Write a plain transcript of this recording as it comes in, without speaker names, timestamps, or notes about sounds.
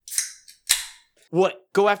What,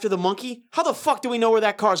 go after the monkey? How the fuck do we know where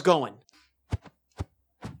that car's going?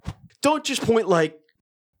 Don't just point like...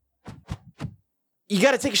 You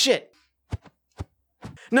gotta take a shit.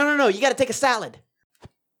 No, you gotta take a salad.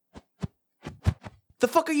 The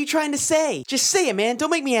fuck are you trying to say? Just say it, man. Don't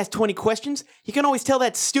make me ask 20 questions. You can always tell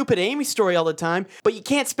that stupid Amy story all the time, but you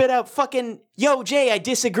can't spit out fucking, yo, Jay, I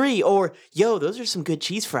disagree, or, yo, those are some good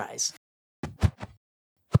cheese fries.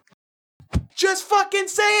 Just fucking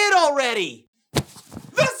say it already!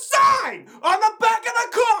 The sign on the back of the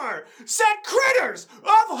car said Critters of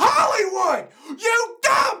Hollywood! You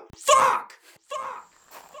dumb fuck!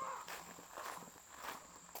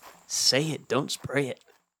 Say it, don't spray it.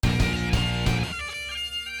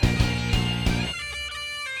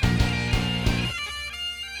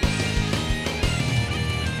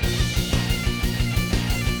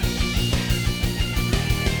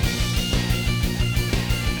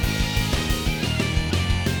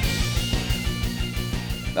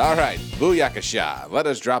 All right, booyakasha. Let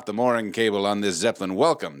us drop the mooring cable on this Zeppelin.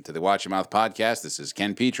 Welcome to the Watch Your Mouth podcast. This is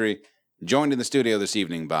Ken Petrie, joined in the studio this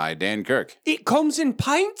evening by Dan Kirk. It comes in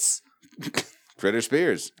pints? Critter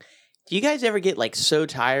Spears. Do you guys ever get, like, so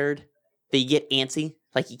tired that you get antsy?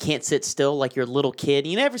 Like, you can't sit still like you're a little kid?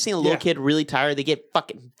 You never seen a little kid really tired? They get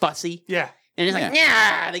fucking fussy. Yeah. And it's like,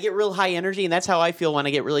 yeah, they get real high energy, and that's how I feel when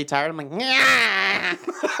I get really tired. I'm like, yeah.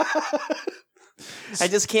 I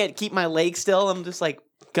just can't keep my legs still. I'm just like,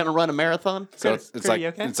 gonna run a marathon. So it's like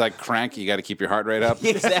okay? it's like crank. You got to keep your heart rate up.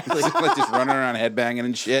 Exactly. Like just running around headbanging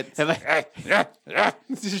and shit.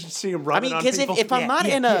 Just see him I rubbing mean, on because people. if I'm not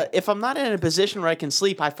if I'm not in a position where I can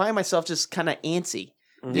sleep, I find myself just kind of antsy.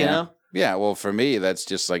 You know? Yeah, well, for me, that's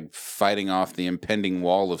just like fighting off the impending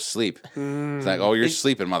wall of sleep. It's like, oh, you're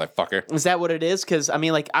sleeping, motherfucker. Is that what it is? Because I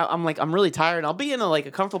mean, like, I'm really tired. I'll be in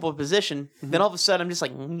a comfortable position. Then all of a sudden, I'm just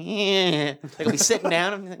like, like I'll be sitting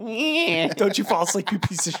down. I'm like, Don't you fall asleep, you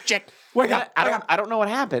piece of shit. Wake up. I don't know what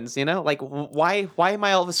happens. You know, like why am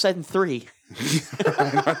I all of a sudden 3?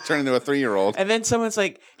 I'm turning into a 3-year-old. And then someone's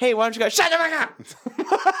like, hey, why don't you go? Shut the fuck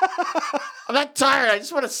up! I'm not tired. I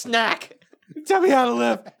just want a snack. Tell me how to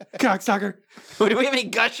live, cocksucker. Do we have any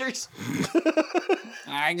gushers?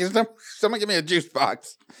 Someone give me a juice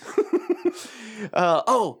box.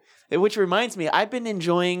 Which reminds me, I've been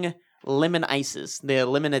enjoying lemon ices, the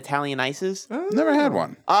lemon Italian ices. Never had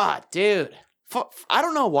one. Ah, dude. I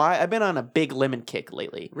don't know why. I've been on a big lemon kick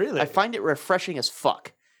lately. Really? I find it refreshing as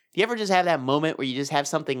fuck. Do you ever just have that moment where you just have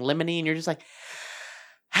something lemony and you're just like,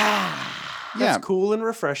 That's cool and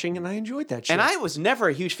refreshing, and I enjoyed that shit. And I was never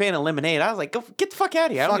a huge fan of lemonade. I was like, go get the fuck out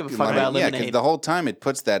of here. I don't give a fuck about Yeah, lemonade. because the whole time it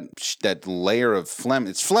puts that layer of phlegm.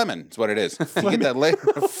 It's phlegmin. It's what it is. You get that layer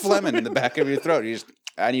of phlegmin in the back of your throat.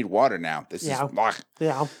 I need water now. This is.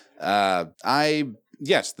 Yeah.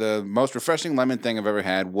 Yes, the most refreshing lemon thing I've ever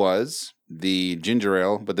had was the ginger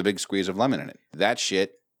ale with the big squeeze of lemon in it. That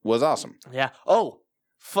shit was awesome. Yeah. Oh,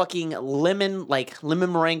 fucking lemon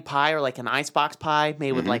meringue pie or like an icebox pie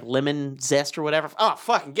made with like lemon zest or whatever. Oh,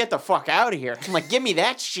 fucking get the fuck out of here. I'm like, give me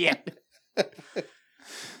that shit.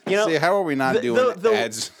 You know, see, how are we not doing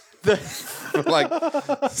ads for like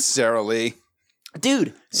Sara Lee?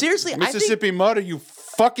 Dude, seriously, Mississippi Mud, are you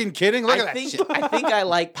fucking kidding? Look at that shit. I think I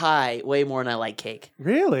like pie way more than I like cake.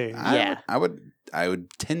 Really? Yeah. I would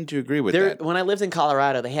tend to agree with that. When I lived in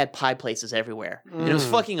Colorado, they had pie places everywhere. And it was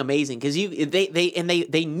fucking amazing because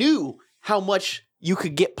they knew how much you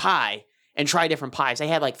could get pie and try different pies. They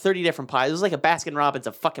had like 30 different pies. It was like a Baskin Robbins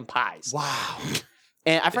of fucking pies. Wow.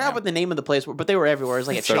 And I forgot what the name of the place was, but they were everywhere. It was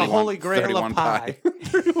like a chain. The Holy Grail of pie.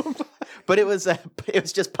 But it was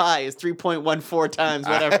just pie. It was 3.14 times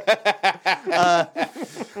whatever.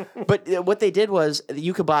 But what they did was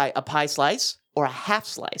you could buy a pie slice or a half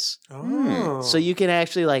slice. Oh. So you can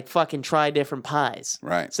actually like fucking try different pies.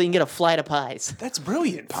 Right. So you can get a flight of pies. That's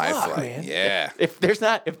brilliant. Pie Fuck, flight. man. Yeah. If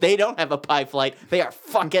they don't have a pie flight, they are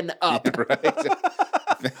fucking up. Right.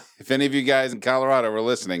 If any of you guys in Colorado were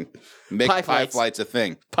listening, make pie flights a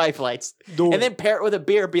thing. Pie flights. Do and it. then pair it with a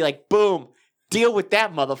beer, be like, boom, deal with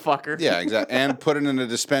that motherfucker. Yeah, exactly. And put it in a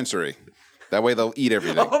dispensary. That way they'll eat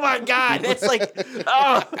everything. Oh my God. It's like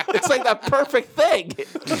it's like the perfect thing.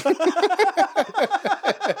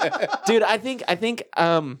 Dude, I think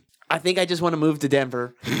I just want to move to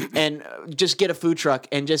Denver and just get a food truck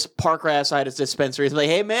and just park right outside its dispensary. It's like,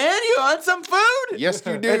 hey man, you want some food? Yes,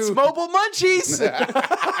 you do. It's Mobile Munchies.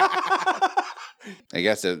 I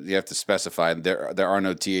guess you have to specify there are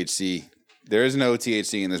no THC. There is no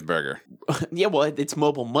THC in this burger. Yeah, well, it's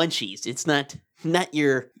Mobile Munchies. It's not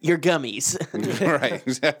your gummies. Right,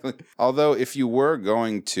 exactly. Although, if you were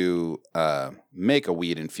going to make a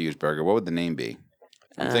weed-infused burger, what would the name be?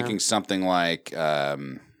 I'm thinking something like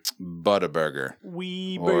Butterburger.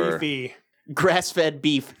 Wee Or- beefy. Grass-fed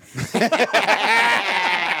beef.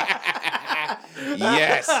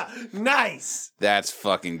 Yes, Nice. that's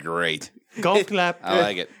fucking great. Golf clap. I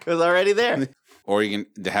like it. It was already there. Or you can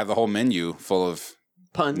have the whole menu full of,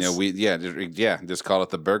 Puns. just call it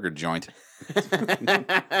the burger joint.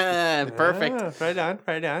 Perfect. Right on.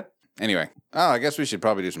 Anyway, I guess we should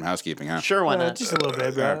probably do some housekeeping, huh? Sure, why not? Just a little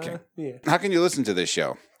bit. Okay. Yeah. How can you listen to this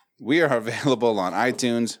show? We are available on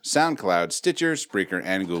iTunes, SoundCloud, Stitcher, Spreaker,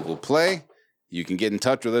 and Google Play. You can get in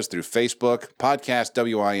touch with us through Facebook,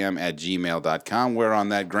 podcastwim@gmail.com. We're on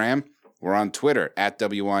that gram. We're on Twitter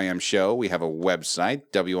 @WIM Show. We have a website,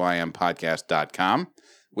 wimpodcast.com.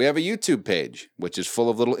 We have a YouTube page, which is full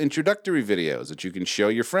of little introductory videos that you can show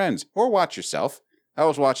your friends or watch yourself. I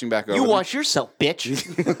was watching back over. You watch yourself, bitch.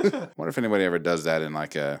 Wonder if anybody ever does that in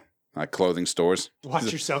like clothing stores.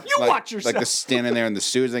 Watch yourself. You Like- watch yourself. Like the standing there in the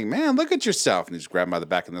suit, like, man, look at yourself. And they just grab him by the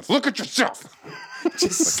back and then, look at yourself.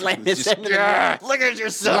 Just slam his just- head into the yeah. mirror. Look at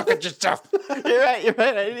yourself. Look at yourself. You're right.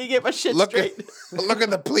 I didn't get my shit Look straight. look at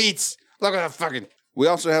the pleats. Look at the fucking. We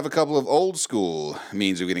also have a couple of old school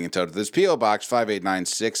means of getting in touch with us. P.O. Box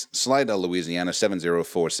 5896, Slidell, Louisiana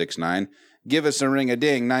 70469. Give us a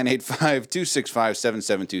ring-a-ding,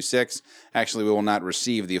 985-265-7726. Actually, we will not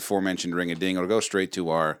receive the aforementioned ring-a-ding. It'll go straight to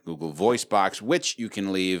our Google Voice box, which you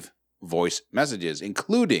can leave voice messages,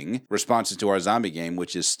 including responses to our zombie game,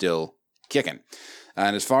 which is still kicking.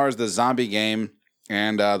 And as far as the zombie game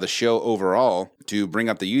and the show overall, to bring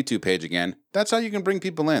up the YouTube page again, that's how you can bring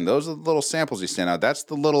people in. Those are the little samples you send out. That's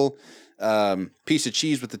the little piece of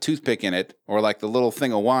cheese with the toothpick in it, or like the little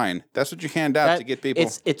thing of wine. That's what you hand out to get people.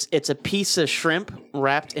 It's a piece of shrimp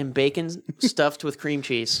wrapped in bacon stuffed with cream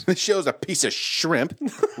cheese. The show's a piece of shrimp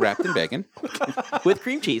wrapped in bacon. With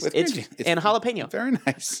cream cheese. With cream It's cheese. and jalapeno. Very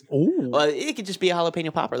nice. Well, it could just be a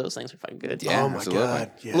jalapeno popper. Those things are fucking good. Yeah, Oh my absolutely.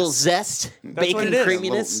 God. Yes. A little zest, what bacon it is.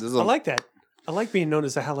 creaminess. There's I a little- like that. I like being known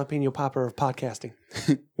as a jalapeno popper of podcasting.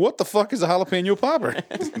 What the fuck is a jalapeno popper?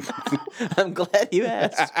 I'm glad you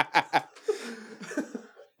asked.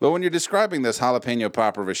 But when you're describing this jalapeno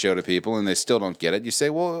popper of a show to people and they still don't get it, you say,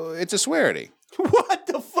 well, it's a swearity. What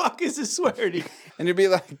the fuck is a swearity? And you'd be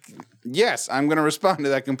like, yes, I'm going to respond to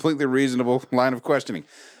that completely reasonable line of questioning.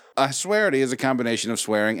 A swearity is a combination of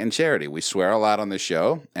swearing and charity. We swear a lot on this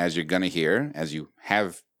show, as you're going to hear, as you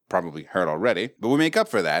have probably heard already. But we make up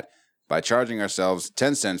for that by charging ourselves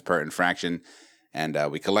 10 cents per infraction. And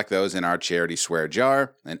we collect those in our charity swear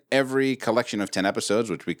jar. And every collection of 10 episodes,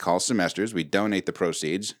 which we call semesters, we donate the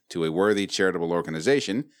proceeds to a worthy charitable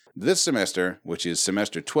organization. This semester, which is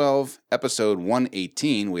semester 12, episode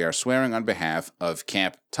 118, we are swearing on behalf of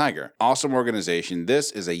Camp Tiger. Awesome organization.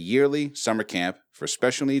 This is a yearly summer camp for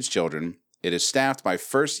special needs children. It is staffed by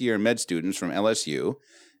first-year med students from LSU,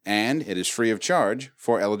 and it is free of charge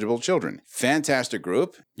for eligible children. Fantastic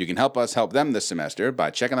group. You can help us help them this semester by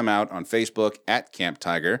checking them out on Facebook at Camp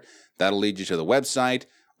Tiger. That'll lead you to the website,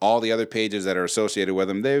 all the other pages that are associated with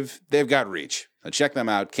them. They've got reach. So check them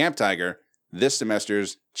out. Camp Tiger, this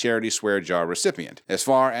semester's charity swear jar recipient. As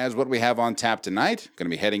far as what we have on tap tonight, going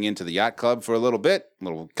to be heading into the yacht club for a little bit,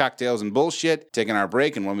 little cocktails and bullshit, taking our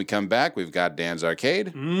break, and when we come back, we've got Dan's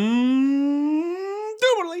Arcade.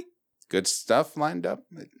 Totally. Good stuff lined up.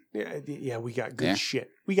 Yeah, we got good Yeah. shit.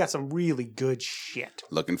 We got some really good shit.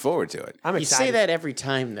 Looking forward to it. I'm You excited. say that every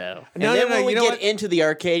time, though. And No, then no, when we you know get what? into the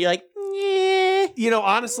arcade, you're like, yeah. You know,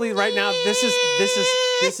 honestly, right now, this is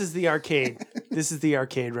the arcade. This is the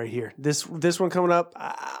arcade right here. This one coming up.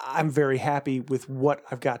 I'm very happy with what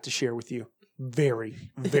I've got to share with you. Very.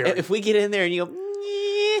 If we get in there and you go,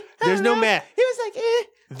 I There's don't no know. meh. It was like,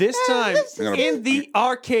 This time this is- in the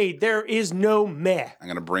arcade, there is no meh. I'm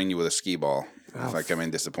going to brain you with a skee ball if I come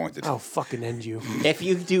in disappointed. I'll fucking end you. if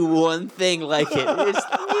you do one thing like it,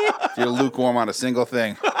 If you're lukewarm on a single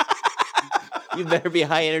thing, you better be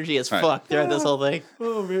high energy as Right. fuck throughout this whole thing.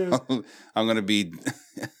 Oh man. I'm going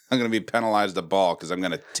to be penalized a ball because I'm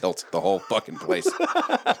going to tilt the whole fucking place.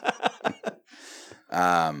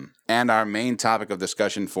 And our main topic of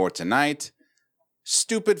discussion for tonight,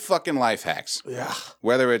 stupid fucking life hacks. Yeah.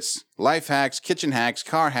 Whether it's life hacks, kitchen hacks,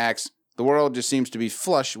 car hacks, the world just seems to be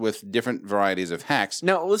flush with different varieties of hacks.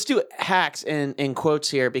 No, let's do hacks in quotes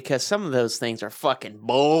here because some of those things are fucking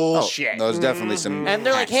bullshit. There's definitely some. And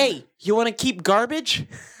they're like, hacks in hey, you want to keep garbage?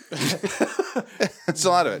 It's a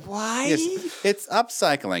lot of it. Why? It's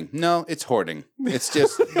upcycling. No, it's hoarding. It's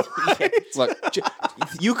just look,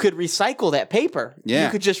 You could recycle that paper. Yeah.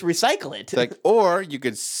 You could just recycle it. like, or you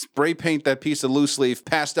could spray paint that piece of loose leaf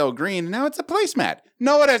pastel green, and now it's a placemat.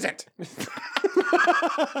 No, it isn't.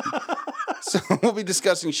 So we'll be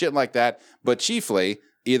discussing shit like that, but chiefly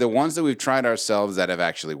either ones that we've tried ourselves that have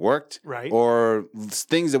actually worked, Right. or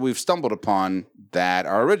things that we've stumbled upon that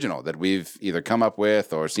are original, that we've either come up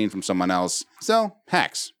with or seen from someone else. So,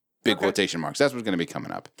 hacks. Big quotation marks. That's what's going to be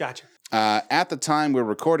coming up. Gotcha. At the time we're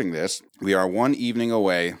recording this, we are one evening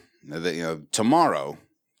away. Tomorrow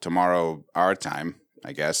our time,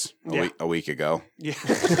 I guess, a week ago. Yeah.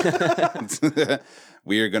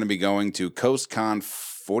 We are going to be going to CoastCon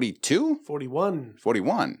 42? 41.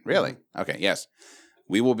 41, really? Okay, yes.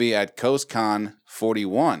 We will be at CoastCon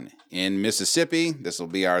 41 in Mississippi. This will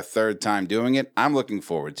be our third time doing it. I'm looking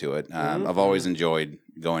forward to it. I've always enjoyed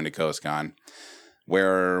going to CoastCon,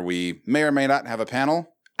 where we may or may not have a panel.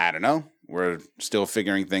 I don't know. We're still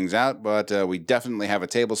figuring things out, but we definitely have a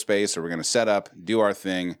table space, so we're going to set up, do our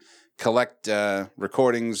thing, collect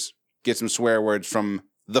recordings, get some swear words from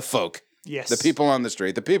the folk, Yes. the people on the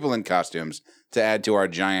street, the people in costumes, to add to our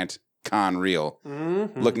giant con reel.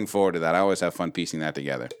 Mm-hmm. Looking forward to that. I always have fun piecing that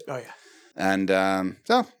together. Oh, yeah. And and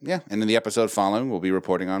in the episode following, we'll be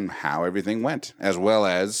reporting on how everything went, as well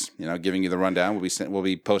as, giving you the rundown. We'll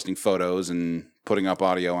be posting photos and putting up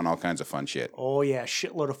audio and all kinds of fun shit. Oh, yeah.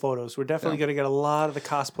 Shitload of photos. We're definitely going to get a lot of the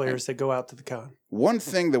cosplayers that go out to the con. One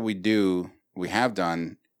thing that we have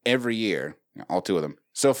done every year, all two of them,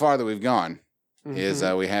 so far that we've gone, is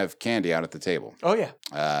we have candy out at the table. Oh, yeah.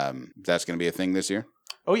 That's going to be a thing this year?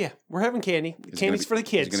 Oh, yeah. We're having candy. Candy's for the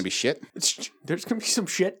kids. Is it going to be shit? There's going to be some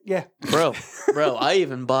shit. Yeah. Bro, I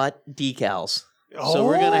even bought decals. So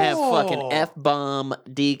we're going to have fucking F-bomb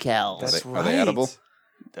decals. That's Are they edible?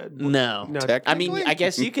 No. No. I mean, I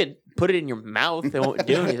guess you could put it in your mouth. It won't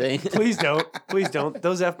do anything. Please don't. Please don't.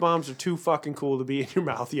 Those F-bombs are too fucking cool to be in your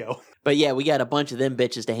mouth, yo. But yeah, we got a bunch of them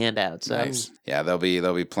bitches to hand out. So Nice. Yeah, there'll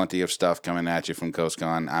be plenty of stuff coming at you from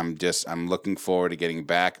CoastCon. I'm looking forward to getting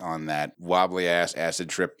back on that wobbly ass acid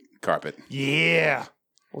trip carpet. Yeah.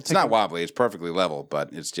 It's not wobbly, it's perfectly level,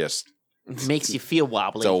 but it's just it makes you feel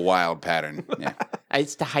wobbly. it's a wild pattern. Yeah.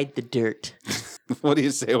 It's to hide the dirt. What do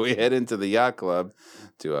you say we head into the yacht club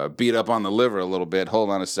to beat up on the liver a little bit? Hold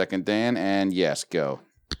on a second, Dan, and yes, go.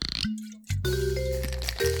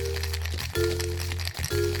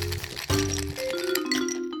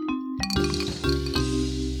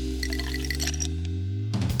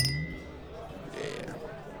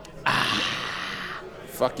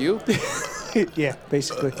 Fuck you. Yeah,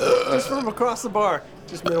 basically. Just from across the bar.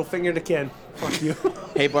 Just middle finger to Ken. Fuck you.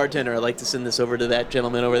 Hey, bartender, I'd like to send this over to that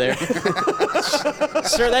gentleman over there.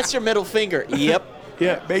 Sir, that's your middle finger. Yep.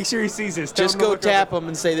 Yeah, make sure he sees this. Tell Just him to go look tap over. him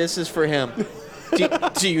and say this is for him.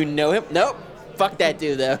 Do you know him? Nope. Fuck that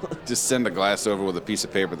dude, though. Just send a glass over with a piece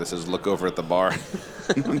of paper that says "Look over at the bar."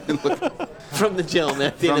 From the gentleman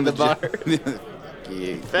at the end of the bar.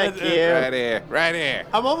 Thank you. Right here.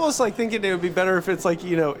 I'm almost like thinking it would be better if it's like,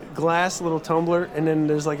 glass little tumbler and then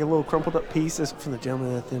there's like a little crumpled up piece that's from the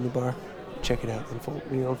gentleman at the end of the bar. Check it out and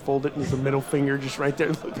fold it and there's a middle finger just right there.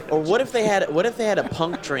 Look at Or what if they had a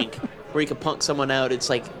punk drink where you could punk someone out? It's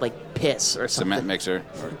like piss or something. Cement mixer.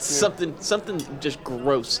 Something just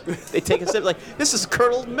gross. They take a sip like, this is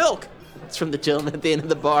curdled milk. It's from the gentleman at the end of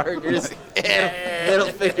the bar. You're just middle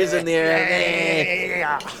fingers in the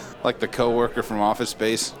air. Like the coworker from Office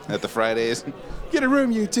Space at the Fridays. Get a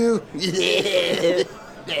room, you two.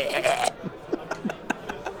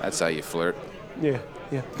 That's how you flirt. Yeah.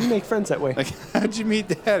 You make friends that way. Like, how'd you meet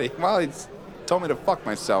Daddy? Well, he told me to fuck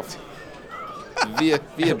myself via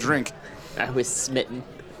drink. I was smitten.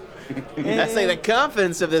 I say the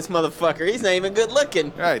confidence of this motherfucker. He's not even good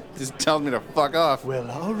looking. Right, just tells me to fuck off. Well,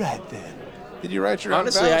 all right then. Did you write your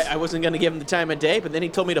Honestly, own vows? I wasn't going to give him the time of day, but then he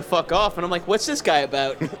told me to fuck off, and I'm like, what's this guy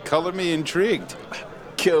about? Color me intrigued.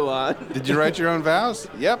 Go on. Did you write your own vows?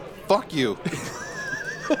 Yep. Fuck you.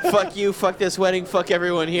 Fuck you, fuck this wedding, fuck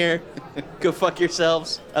everyone here. Go fuck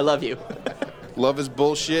yourselves. I love you. Love is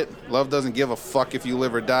bullshit. Love doesn't give a fuck if you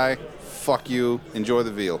live or die. Fuck you. Enjoy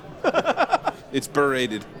the veal. It's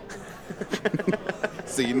berated.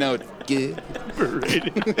 So you know it's good.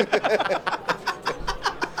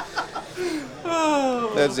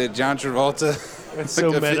 That's it, John Travolta. That's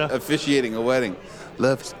so meta. Officiating a wedding.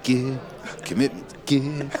 Love is good. Commitment's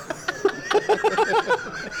good.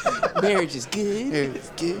 Marriage is good. Marriage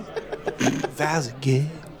is good. Vows are good.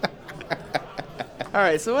 All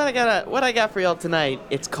right, so what I got for y'all tonight,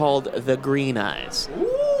 it's called the Green Eyes.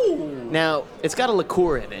 Ooh. Now, it's got a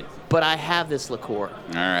liqueur in it, but I have this liqueur.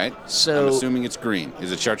 All right. So- I'm assuming it's green.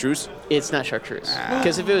 Is it chartreuse? It's not chartreuse.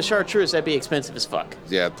 Because if it was chartreuse, that'd be expensive as fuck.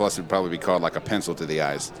 Yeah, plus it'd probably be called like a pencil to the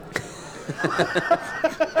eyes.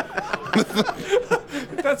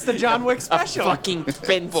 That's the John Wick special. Fucking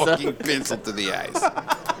pencil. Fucking pencil to the eyes.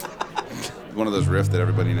 One of those riffs that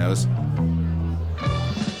everybody knows.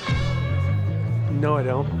 No, I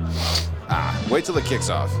don't. Wait till it kicks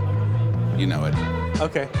off. You know it,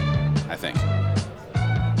 Okay. I think.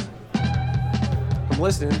 I'm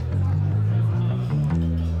listening.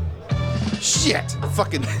 Shit!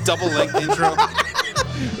 Fucking double-length intro.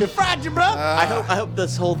 You fried you, bro. I hope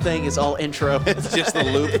this whole thing is all intro. It's just the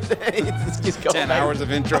loop. It's just going 10 back. hours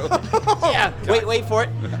of intro. Yeah. Wait for it.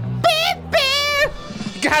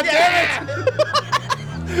 God damn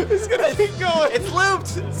it! It's gonna keep going. It's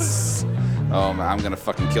looped. Oh, man, I'm gonna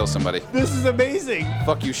fucking kill somebody. This is amazing.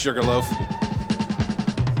 Fuck you, Sugarloaf.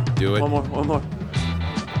 Do it. One more.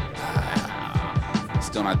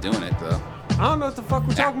 Still not doing it, though. I don't know what the fuck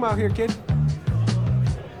we're talking about here, kid.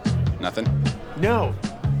 Nothing? No.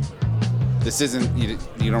 This isn't... You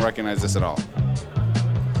don't recognize this at all?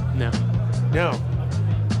 No. No.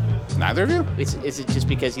 Neither of you? Is it just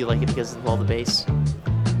because you like it because of all the bass?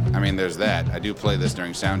 I mean, there's that. I do play this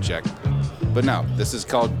during sound check. But no, this is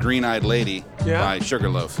called Green Eyed Lady by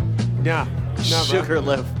Sugarloaf. Nah. No, bro.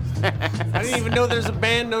 Sugarloaf. I didn't even know there's a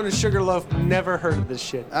band known as Sugarloaf. Never heard of this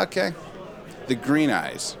shit. Okay. The Green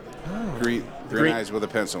Eyes. Green Eyes with a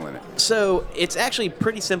pencil in it. So it's actually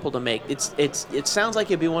pretty simple to make. It sounds like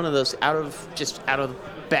it'd be one of those out of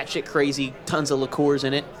batshit crazy tons of liqueurs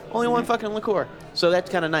in it. Only one fucking liqueur. So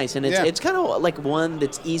that's kind of nice, and it's kind of like one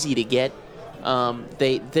that's easy to get.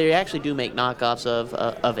 They actually do make knockoffs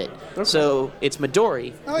of it. Okay. So it's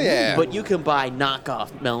Midori. Oh, yeah. But you can buy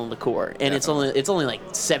knockoff melon liqueur, and it's only like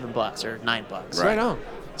 $7 or $9. Right. Right on.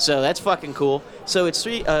 So that's fucking cool. So it's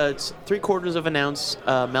 3/4 of an ounce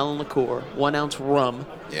melon liqueur, 1 ounce rum,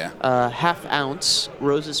 Yeah. ½ ounce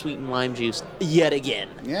roses sweetened lime juice yet again,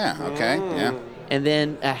 Yeah, okay. Yeah. and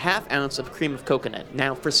then a ½ ounce of cream of coconut.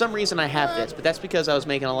 Now, for some reason, I have this, but that's because I was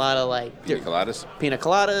making a lot of like Pina coladas. pina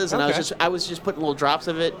coladas, and Okay. I was just putting little drops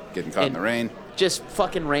of it. Getting caught in and the rain. Just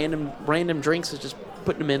fucking random drinks, just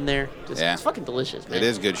putting them in there. Yeah. It's fucking delicious, man. It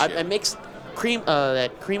is good shit. I mixed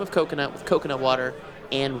that cream of coconut with coconut water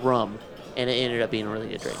and rum, and it ended up being a really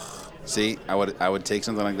good drink. See, I would take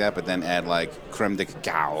something like that, but then add like creme de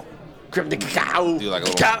cacao. Creme de cacao. Do like a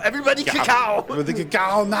little cacao. Everybody cacao. Creme de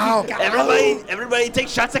cacao now. Everybody take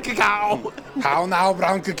shots of cacao. How now,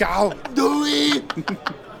 brown cacao? Do it.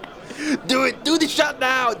 Do it. Do the shot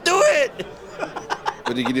now. Do it.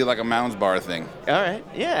 But you can do like a Mounds bar thing. All right.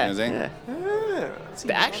 Yeah. You know what I'm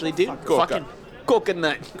saying? Actually, dude, fucking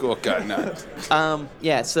coconut. Coconut.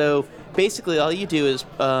 Yeah. So basically, all you do is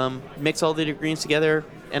mix all the ingredients together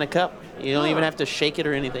in a cup. You don't even have to shake it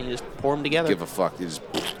or anything. You just pour them together. Give a fuck. You just,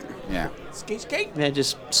 yeah. Skate. And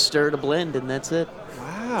just stir to blend, and that's it.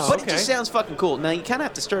 Wow. But okay. it just sounds fucking cool. Now you kind of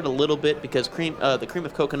have to stir it a little bit because the cream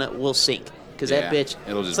of coconut will sink. Because that Yeah, bitch,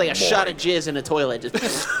 it'll it's just like a shot boring. of jizz in a toilet,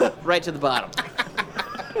 just right to the bottom.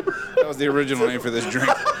 That was the original name for this drink.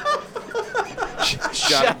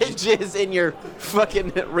 Shot of jizz in your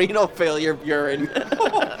fucking renal failure urine.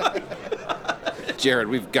 Jared,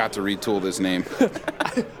 we've got to retool this name.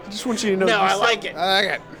 I just want you to know. No, you I sell- like it.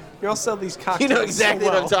 Okay. You all sell these cocktails. You know exactly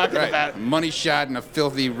so what well. I'm talking Right. about. Money shot in a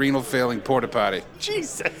filthy renal failing porta potty.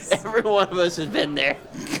 Jesus. Every one of us has been there.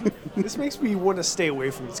 This makes me want to stay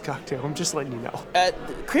away from this cocktail. I'm just letting you know.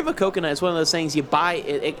 Cream of coconut is one of those things you buy.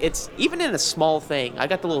 It's even in a small thing. I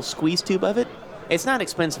got the little squeeze tube of it. It's not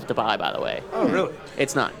expensive to buy, by the way. Oh, really?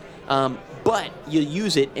 It's not. But you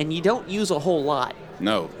use it, and you don't use a whole lot.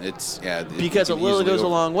 No, it's Because a you can little easily goes a over-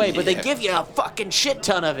 long way, but they Yeah. give you a fucking shit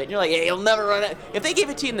ton of it. And you're like, hey, you'll never run out. If they gave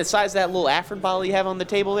it to you in the size of that little Afrin bottle you have on the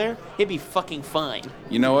table there, it'd be fucking fine.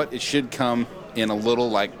 You know what? It should come in a little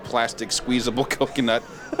like plastic squeezable coconut,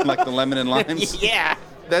 like the lemon and limes. Yeah.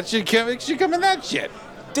 That should come. It should come in that shit.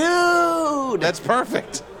 Dude! That's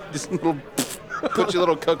perfect. Just little. Put your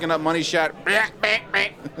little coconut money shot.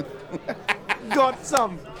 Got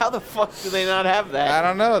some. How the fuck do they not have I that?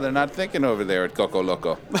 don't know. They're not thinking over there at Coco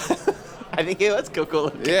Loco. I think it was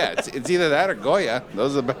Coca-Cola. Yeah, it's either that or Goya.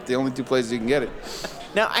 Those are about the only two places you can get it.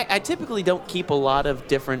 Now, I typically don't keep a lot of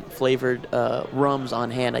different flavored rums on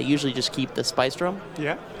hand. I usually just keep the spiced rum.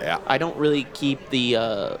 Yeah. Yeah. I don't really keep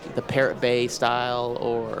the Parrot Bay style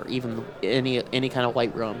or even any kind of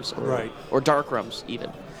white rums or dark rums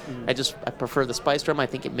even. I prefer the spiced rum. I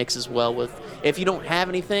think it mixes well with. If you don't have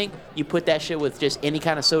anything, you put that shit with just any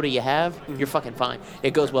kind of soda you have. You're fucking fine.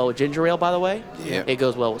 It goes well with ginger ale, by the way. Yeah. It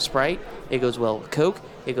goes well with Sprite. It goes well with Coke.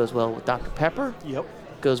 It goes well with Dr Pepper. Yep.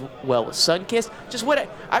 Goes well with Sunkist. Just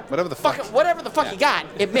whatever Whatever the fuck. whatever the fuck Yeah. you got,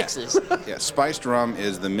 it mixes. Yeah, spiced rum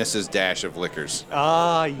is the Mrs. Dash of liquors.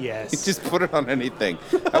 Ah, yes. Just put it on anything.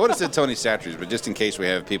 I would have said Tony Satchery's, but just in case we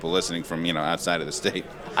have people listening from outside of the state.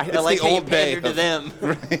 I It's like the how you Old Bay pander to of-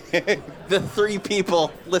 them. The 3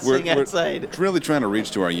 people listening outside. We're really trying to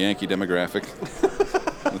reach to our Yankee demographic.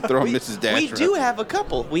 Throw Mrs. Dash. We do have a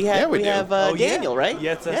couple. We have we do. Daniel, right?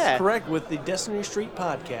 Yes, that's yeah. correct. With the Destiny Street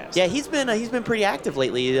podcast. Yeah, he's been pretty active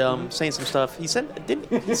lately, saying some stuff. He sent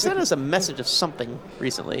us a message of something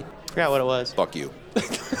recently. Forgot what it was. Fuck you.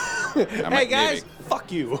 Hey guys, fuck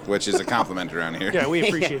you. Which is a compliment around here. Yeah, we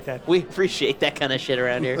appreciate that. We appreciate that kind of shit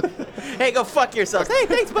around here. Hey, go fuck yourselves. Hey,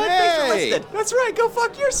 thanks, bud. Thanks for Hey. listening. That's right. Go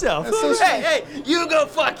fuck yourself. Hey, you go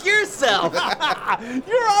fuck yourself.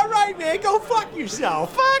 You're all right, man. Go fuck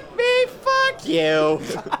yourself. Fuck me, fuck you.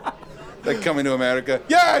 Like Coming to America.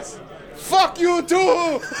 Yes! Fuck you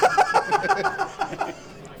too!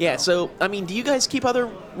 Yeah, so, I mean, do you guys keep other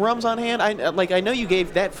rums on hand? I know you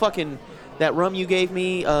gave that rum you gave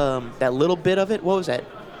me, that little bit of it. What was that?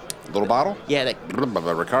 Little bottle? Yeah, that.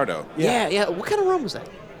 Ricardo. Yeah. What kind of rum was that?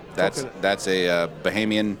 That's a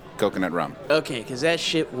Bahamian coconut rum. Okay, because that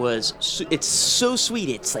shit was. It's so sweet.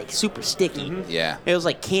 It's like super sticky. Yeah. It was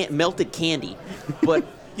like melted candy, but.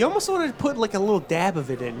 You almost want to put like a little dab of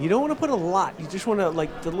it in. You don't want to put a lot. You just want to like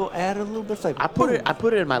add a little bit of flavor. I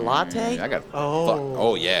put it in my latte. I got. Oh. Fuck.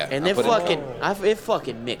 Oh yeah. And I then put it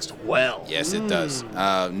fucking mixed well. Yes, it does.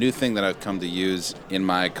 New thing that I've come to use in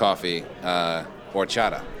my coffee,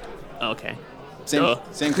 horchata. Okay.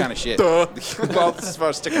 Same kind of shit. Well, this is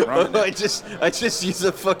for sticking rum in I it. just use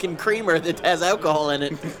a fucking creamer that has alcohol in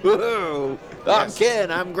it. Whoa. I'm Yes. kidding.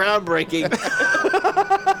 I'm groundbreaking.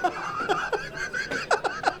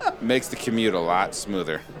 Makes the commute a lot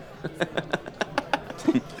smoother.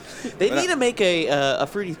 They need to make a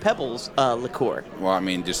Fruity Pebbles liqueur. Well, I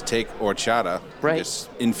mean, just take horchata, Right. just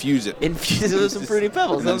infuse it, Infuse it with some Fruity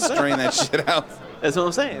Pebbles. and then That's strain that shit out. what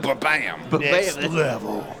I'm saying. Ba-bam!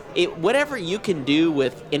 level. Whatever you can do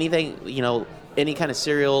with anything, any kind of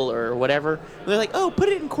cereal or whatever. They're like, oh, put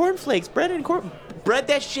it in cornflakes, bread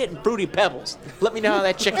that shit in Fruity Pebbles. Let me know how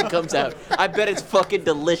that chicken comes out. I bet it's fucking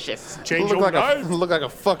delicious. Look like a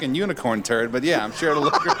fucking unicorn turd, but yeah, I'm sure it'll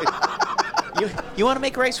look great. You want to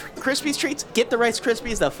make Rice Krispies treats? Get the Rice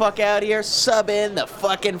Krispies the fuck out of here. Sub in the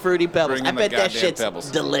fucking Fruity Pebbles. Bring I in the bet that goddamn shit's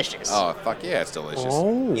Pebbles. delicious. Oh, fuck yeah, it's delicious.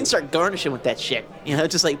 You can start garnishing with that shit.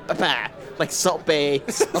 Just like, like Salt Bay.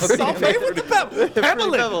 Salt Bay with the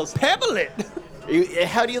Pebbles. Pebble it.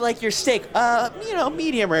 How do you like your steak?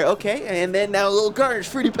 Medium rare. Okay, and then now a little garnish,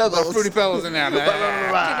 Fruity Pebbles. Little Fruity Pebbles in there.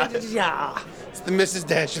 Yeah. It's the Mrs.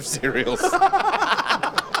 Dash of cereals.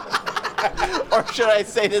 Or should I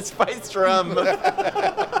say the spiced rum?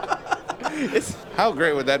 How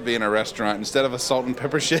great would that be in a restaurant instead of a salt and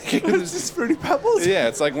pepper shake? Is this Fruity Pebbles? Yeah,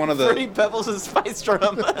 it's like one of the. Fruity Pebbles and spiced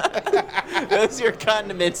rum. Those are your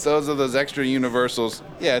condiments. Those are those extra universals.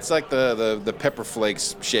 Yeah, it's like the pepper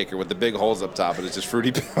flakes shaker with the big holes up top, but it's just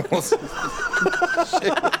Fruity Pebbles.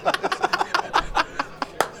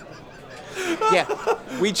 Yeah,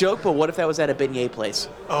 we joke, but what if that was at a beignet place?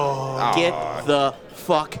 Oh. Get the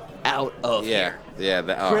fuck out of here. Yeah,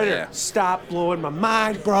 Critter, yeah. stop blowing my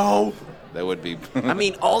mind, bro. That would be. I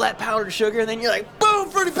mean, all that powdered sugar, and then you're like, boom,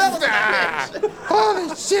 Fruity Pebbles.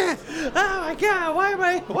 Holy shit. Oh my god,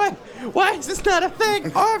 why is this not a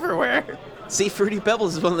thing everywhere? See, Fruity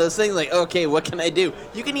Pebbles is one of those things like, okay, what can I do?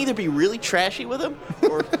 You can either be really trashy with them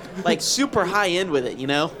or like super high end with it,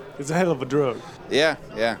 It's a hell of a drug. Yeah.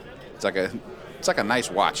 It's like a nice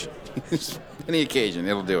watch. Any occasion,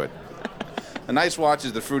 it'll do it. A nice watch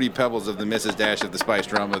is the Fruity Pebbles of the Mrs. Dash of the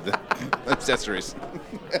spiced rum of the accessories.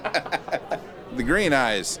 The green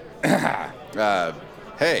eyes.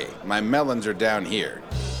 Hey, my melons are down here.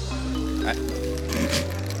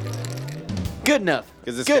 Good enough.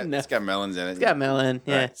 Because It's got melons in it. It's got melon,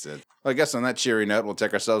 yeah. Right, so, well, I guess on that cheery note, we'll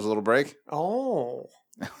take ourselves a little break. Oh.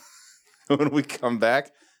 When we come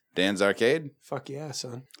back, Dan's Arcade. Fuck yeah,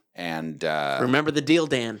 son. And Remember the deal,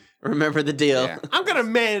 Dan. Remember the deal. yeah, I'm going to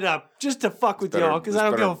man it up just to fuck with better- y'all because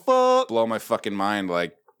I this don't give a better- fuck. blow my fucking mind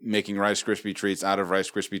like making Rice Krispie treats out of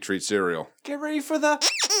Rice Krispie treat cereal. Get ready for the.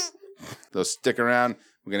 So stick around.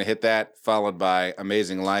 We're going to hit that, followed by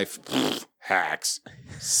Amazing Life hacks.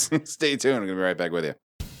 Stay tuned. I'm going to be right back with you.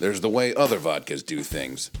 There's the way other vodkas do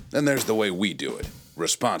things, then there's the way we do it,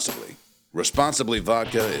 responsibly. Responsibly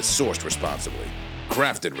vodka is sourced responsibly,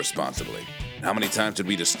 crafted responsibly. How many times did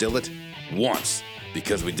we distill it? Once,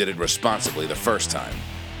 because we did it responsibly the first time.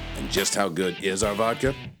 And just how good is our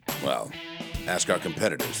vodka? Well, ask our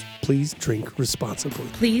competitors. Please drink responsibly.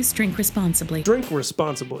 Please drink responsibly. Drink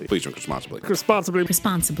responsibly. Please drink responsibly. Responsibly.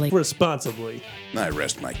 Responsibly. Responsibly. I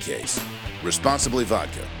rest my case. Responsibly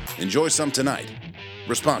vodka. Enjoy some tonight.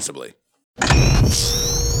 Responsibly.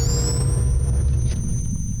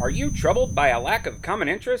 Are you troubled by a lack of common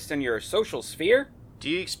interest in your social sphere? Do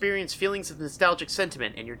you experience feelings of nostalgic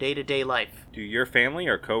sentiment in your day-to-day life? Do your family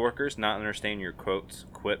or coworkers not understand your quotes,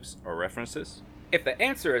 quips, or references? If the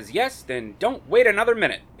answer is yes, then don't wait another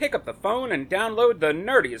minute. Pick up the phone and download the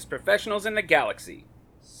nerdiest professionals in the galaxy.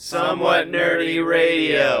 Somewhat Nerdy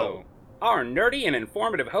Radio. Our nerdy and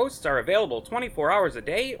informative hosts are available 24 hours a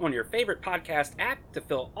day on your favorite podcast app to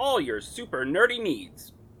fill all your super nerdy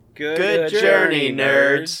needs. Good journey,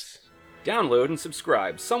 nerds. Download and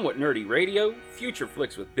subscribe Somewhat Nerdy Radio, Future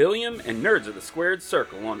Flicks with Billiam, and Nerds of the Squared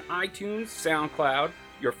Circle on iTunes, SoundCloud,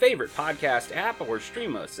 your favorite podcast app, or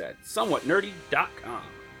stream us at somewhatnerdy.com.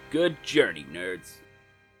 Good journey, nerds.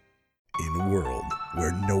 In a world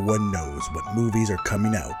where no one knows what movies are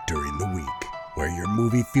coming out during the week, where your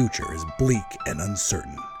movie future is bleak and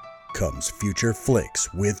uncertain, comes Future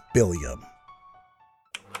Flicks with Billiam.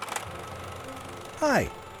 Hi,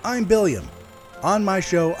 I'm Billiam. On my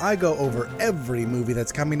show, I go over every movie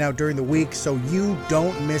that's coming out during the week so you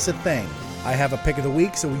don't miss a thing. I have a pick of the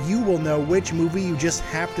week so you will know which movie you just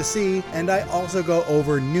have to see, and I also go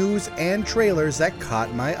over news and trailers that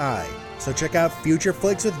caught my eye. So check out Future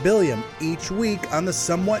Flicks with Billiam each week on the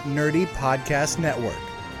Somewhat Nerdy Podcast Network.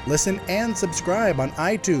 Listen and subscribe on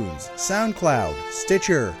iTunes, SoundCloud,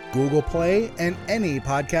 Stitcher, Google Play, and any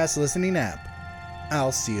podcast listening app.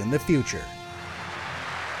 I'll see you in the future.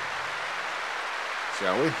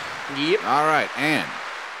 Shall we? Yep. All right, and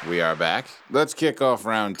we are back. Let's kick off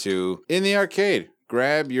round 2 in the arcade.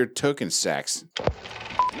 Grab your token sacks.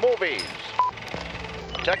 Movies,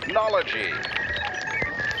 technology,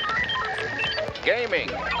 gaming.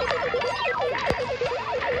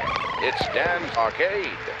 It's Dan's Arcade.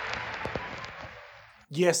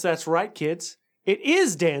 Yes, that's right, kids. It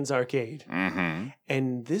is Dan's Arcade. Mm-hmm.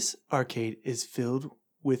 And this arcade is filled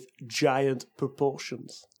with giant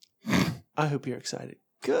proportions. I hope you're excited.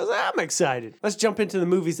 Because I'm excited. Let's jump into the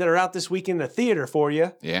movies that are out this week in the theater for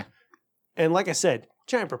you. Yeah. And like I said,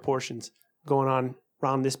 giant proportions going on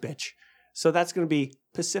around this bitch. So that's going to be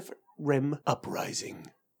Pacific Rim Uprising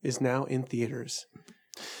is now in theaters.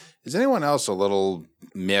 Is anyone else a little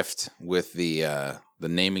miffed with the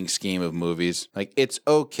naming scheme of movies? Like, it's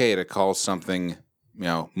okay to call something,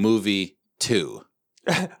 movie 2.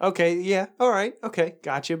 Okay, yeah, all right, okay,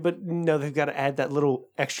 gotcha. But no, they've got to add that little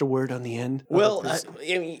extra word on the end. Well,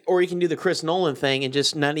 or you can do the Chris Nolan thing and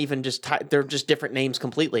just not even just they're just different names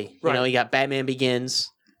completely. Right. You got Batman Begins,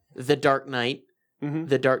 The Dark Knight,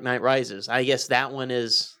 The Dark Knight Rises. I guess that one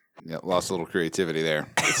is. Yeah, lost a little creativity there.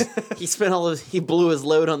 He blew his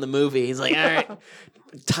load on the movie. He's like, all right,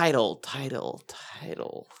 title.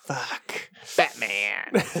 Fuck.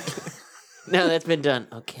 Batman. No, that's been done.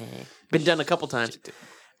 Okay. Been done a couple times.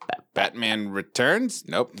 Batman Returns?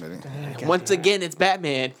 Nope. Once again, it's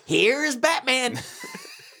Batman. Here's Batman.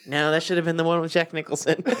 No, that should have been the one with Jack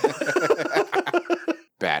Nicholson.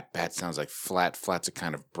 Bat sounds like flat. Flat's a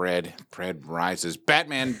kind of bread. Bread rises.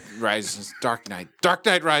 Batman rises. Dark Knight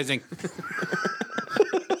Rising.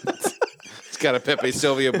 It's got a Pepe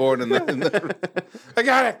Sylvia board in the I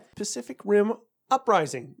got it. Pacific Rim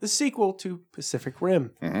Uprising, the sequel to Pacific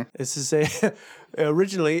Rim. Mm-hmm. This is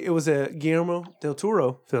originally it was a Guillermo del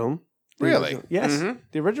Toro film. Really? Yes. Mm-hmm.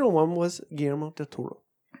 The original one was Guillermo del Toro.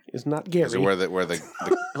 It's not Gary. Is it where the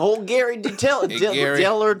Old Gary Del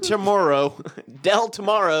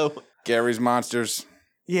Tomorrow. Gary's Monsters?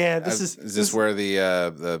 Yeah, Is this where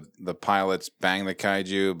the pilots bang the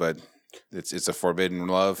kaiju, but it's a forbidden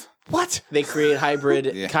love? What? They create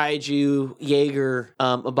hybrid Yeah. kaiju Jaeger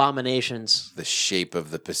abominations. The shape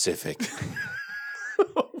of the Pacific.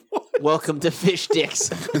 Welcome to Fish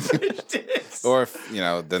Dicks. Or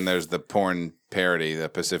then there's the porn parody, the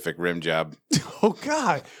Pacific Rim Job. Oh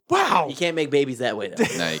God! Wow. You can't make babies that way, though.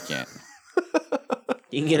 No, you can't.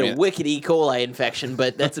 You can get a wicked E. coli infection,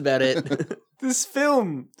 but that's about it. This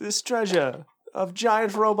film, this treasure of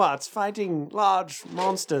giant robots fighting large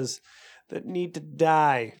monsters that need to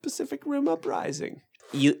die. Pacific Rim Uprising.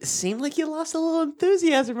 You seem like you lost a little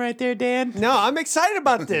enthusiasm right there, Dan. No, I'm excited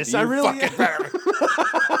about this. I really am.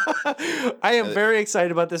 I am very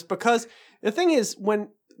excited about this because the thing is, when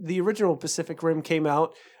the original Pacific Rim came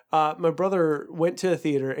out, my brother went to the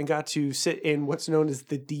theater and got to sit in what's known as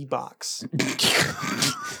the D box.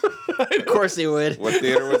 Of course he would. What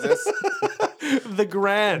theater was this? The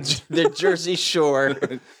Grand. The Jersey Shore.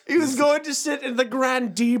 He was going to sit in the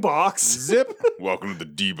Grand D box. Zip. Welcome to the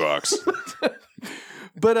D box.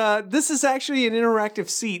 But this is actually an interactive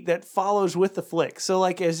seat that follows with the flick. So,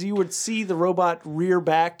 like, as you would see the robot rear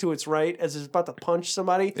back to its right as it's about to punch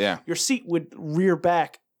somebody, Yeah. your seat would rear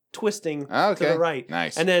back, twisting to the right.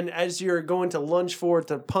 Nice. And then as you're going to lunge forward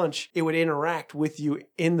to punch, it would interact with you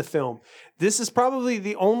in the film. This is probably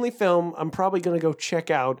the only film I'm probably going to go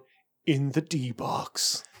check out in the D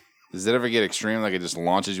box. Does it ever get extreme? Like it just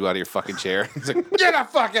launches you out of your fucking chair? It's like, get the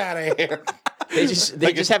fuck out of here. They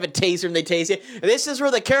just have a taser and they tase you. This is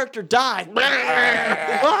where the character died. Why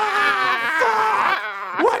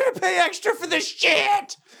did I pay extra for this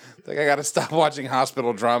shit? It's like I gotta stop watching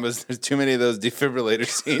hospital dramas. There's too many of those defibrillator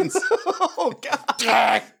scenes. Oh, God.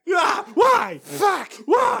 Ah, why? Fuck.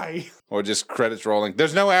 Why? Or just credits rolling.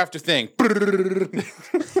 There's no after thing.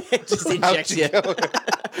 It just injects you.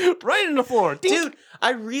 Right in the floor. Dude,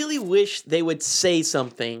 I really wish they would say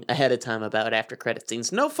something ahead of time about after credit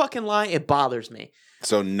scenes. No fucking lie, it bothers me.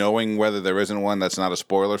 So knowing whether there isn't one, that's not a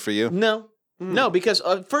spoiler for you? No. No, because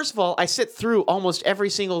first of all, I sit through almost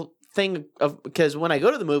every single thing because when I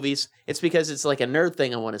go to the movies, it's because it's like a nerd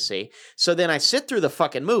thing I want to see. So then I sit through the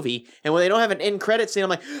fucking movie, and when they don't have an end credit scene,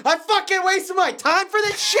 I'm like, I fucking wasted my time for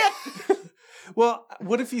this shit. Well,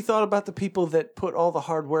 what if you thought about the people that put all the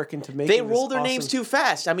hard work into making They roll their names too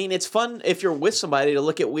fast. I mean, it's fun if you're with somebody to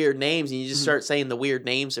look at weird names and you just start saying the weird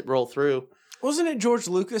names that roll through. Wasn't it George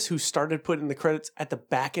Lucas who started putting the credits at the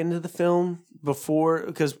back end of the film before?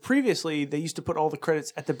 Because previously they used to put all the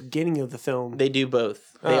credits at the beginning of the film. They do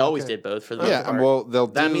both. They always did both for the most part. Well, they'll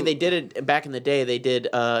do... I mean, they did it back in the day. They did,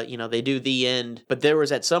 they do the end. But there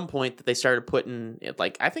was at some point that they started putting,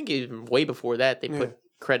 like, I think even way before that, they put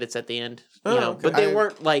credits at the end. Okay. But they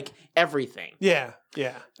weren't like everything. Yeah.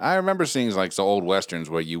 I remember seeing like the old westerns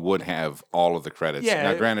where you would have all of the credits. Yeah.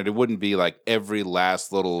 Now, granted, it wouldn't be like every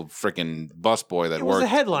last little freaking busboy that It was worked the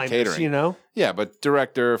headliners, catering. you know? Yeah, but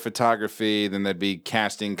director, photography, then there'd be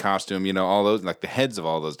casting, costume, all those, like the heads of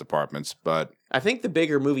all those departments. But I think the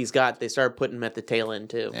bigger movies they started putting them at the tail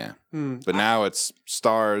end too. yeah, but now it's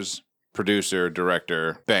stars, producer,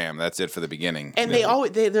 director, bam, that's it for the beginning. And they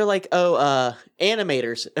always they're like,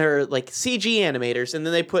 animators or like CG animators, and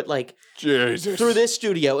then they put like Jesus. through this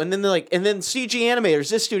studio, and then they're like, and then CG animators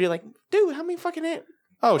this studio, like, dude, how many fucking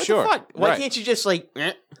Oh, what sure. the fuck? Why Right. can't you just like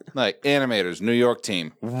Like animators, New York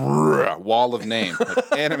team, wall of name. Like,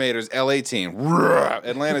 animators, LA team,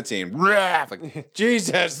 Atlanta team, like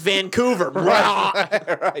Jesus, Vancouver,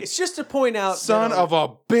 right. It's just to point out Son that of a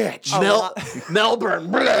bitch.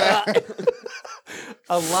 Melbourne,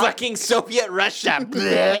 a lot fucking Soviet Russia.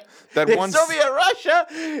 That In one Soviet Russia,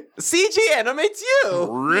 CG animates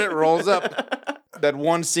you. it rolls up. That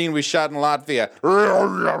one scene we shot in Latvia.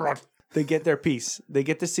 they get their piece. They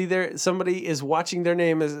get to see somebody is watching their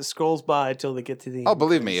name as it scrolls by till they get to the Oh,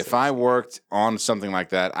 believe me, if I worked on something like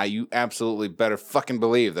that, you absolutely better fucking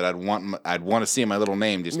believe that I'd want to see my little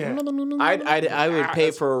name just. Yeah. I would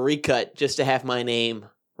pay for a recut just to have my name,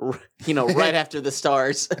 right after the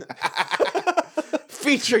stars.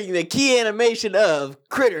 Featuring the key animation of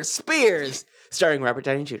Critter Spears, starring Robert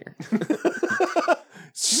Downey Jr.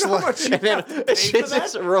 And then it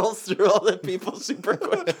just rolls through all the people super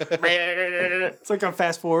quick. It's like on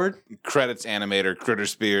fast forward. Credits animator, Critter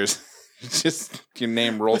Spears. Just your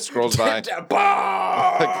name scrolls by.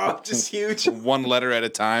 Just huge. One letter at a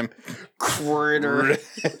time. Critter.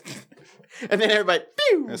 And then everybody,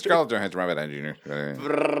 pew! Scarlett Johansson, Robert Downey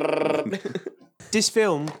Jr. This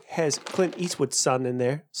film has Clint Eastwood's son in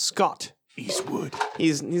there, Scott Eastwood.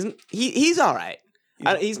 He's all right.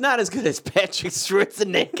 He's not as good as Patrick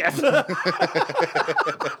Schwarzenegger.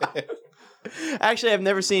 Actually, I've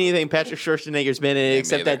never seen anything Patrick Schwarzenegger's been in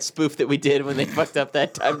except neither. that spoof that we did when they fucked up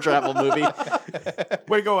that time travel movie.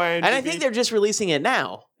 Way to go, Andy. And I think they're just releasing it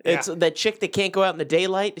now. It's that chick that can't go out in the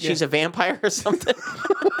daylight. She's a vampire or something.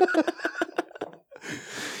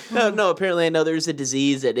 No, apparently I know there's a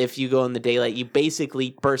disease that if you go in the daylight, you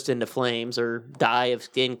basically burst into flames or die of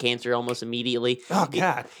skin cancer almost immediately. Oh,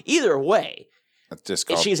 God. Either way, That's just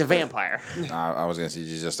called, she's a vampire. I was going to say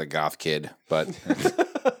she's just a goth kid, but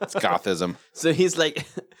it's gothism. So he's like,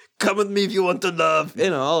 come with me if you want to love.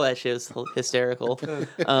 All that shit was hysterical.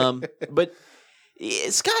 But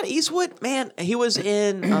Scott Eastwood, man, he was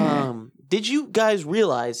in... did you guys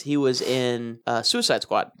realize he was in Suicide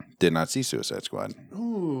Squad? Did not see Suicide Squad.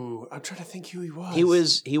 Ooh, I'm trying to think who he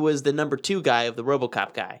was. He was the number 2 guy of the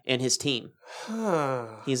RoboCop guy and his team. Huh.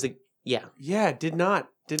 He's the... Yeah. Yeah, did not.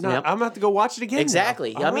 Yep. I'm gonna have to go watch it again.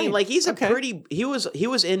 Exactly. Now. I mean, All like he's a okay. pretty. He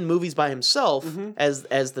was in movies by himself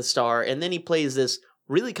as the star, and then he plays this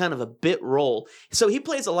really kind of a bit role. So he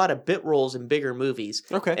plays a lot of bit roles in bigger movies.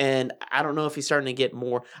 Okay. And I don't know if he's starting to get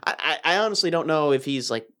more. I honestly don't know if he's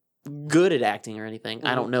like good at acting or anything.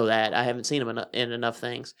 I don't know that. I haven't seen him in enough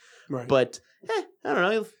things. Right. But I don't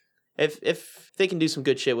know if they can do some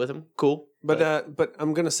good shit with him. Cool. But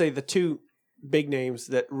I'm gonna say the two big names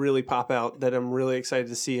that really pop out that I'm really excited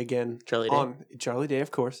to see again. Charlie Day. Charlie Day,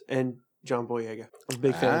 of course, and John Boyega. I'm a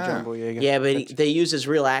big fan of John Boyega. Yeah, but they use his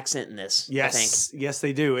real accent in this. I think. Yes,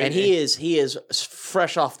 they do. And he is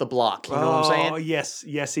fresh off the block. You know what I'm saying? Oh, yes,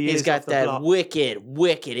 he is. He's got off the that block.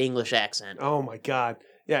 wicked English accent. Oh my God.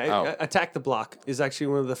 Yeah, Attack the Block is actually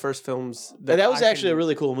one of the first films That was actually a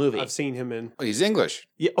really cool movie. I've seen him in. Oh, he's English.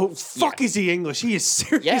 Yeah. Oh, fuck, is he English? He is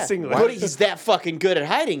serious English. But he's that fucking good at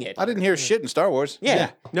hiding it. I didn't hear shit in Star Wars.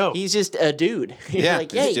 Yeah. No. He's just a dude. You're Yeah,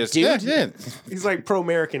 like, he's hey, just, dude. yeah. He's like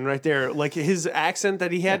pro-American right there. Like his accent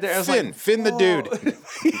that he had there. I was like, Finn the dude.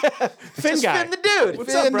 yeah, Finn Just guy. Finn the dude.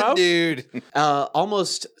 What's Finn up, bro? the dude.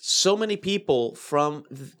 Almost so many people from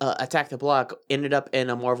Attack the Block ended up in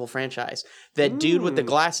a Marvel franchise. That dude with the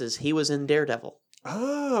glasses, he was in Daredevil.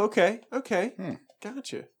 Oh, okay.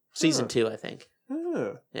 Gotcha. Season 2, I think.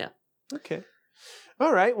 Oh. Yeah. Okay.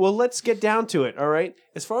 All right. Well, let's get down to it. All right.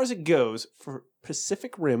 As far as it goes for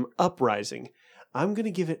Pacific Rim Uprising, I'm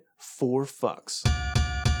gonna give it 4 fucks.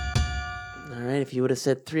 All right, if you would have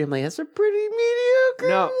said 3, I'm like, that's a pretty mediocre.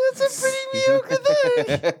 No. That's a pretty mediocre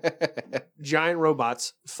thing. Giant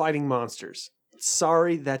robots fighting monsters.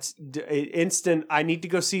 Sorry, that's instant. I need to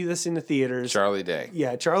go see this in the theaters. Charlie Day.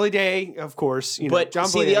 Yeah, Charlie Day, of course. You know, But John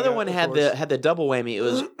see, the Boyega, other one of had course. the double whammy.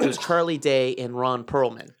 It was Charlie Day and Ron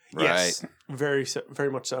Perlman. Yes, very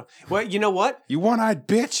much so. Well, you know what? You one-eyed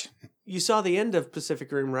bitch. You saw the end of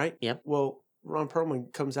Pacific Rim, right? Yep. Well, Ron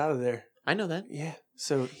Perlman comes out of there. I know that. Yeah,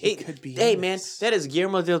 so he could be. Hey, in man, this. that is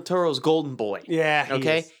Guillermo del Toro's golden boy. Yeah. he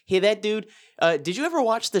Okay? is. Hey, that dude. Did you ever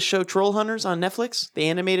watch the show Troll Hunters on Netflix? The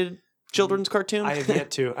animated children's cartoon? I have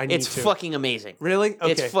yet to. I need It's to. fucking amazing. Really?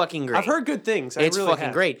 Okay. It's fucking great. I've heard good things. I It's really fucking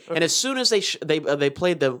have. great. Okay. And as soon as they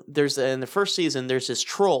played in the first season, there's this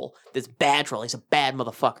troll, this bad troll. He's a bad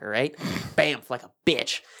motherfucker, right? Bam, like a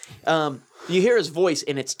bitch. You hear his voice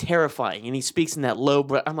and it's terrifying, and he speaks in that low.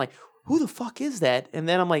 I'm like, who the fuck is that? And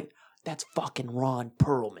then I'm like, that's fucking Ron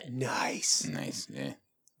Perlman. Nice. Nice. Yeah.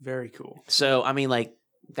 Very cool. So I mean, like,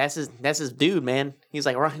 that's his dude, man. He's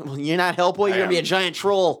like, right, well, you're not Hellboy, you're gonna be a giant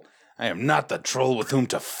troll. I am not the troll with whom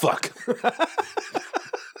to fuck.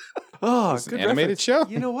 Oh, It's an good animated reference. show?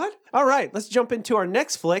 You know what? All right, let's jump into our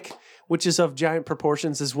next flick, which is of giant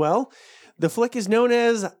proportions as well. The flick is known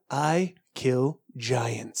as I Kill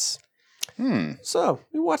Giants. So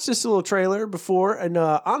we watched this little trailer before, and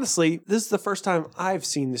honestly, this is the first time I've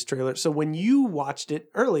seen this trailer. So when you watched it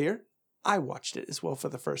earlier, I watched it as well for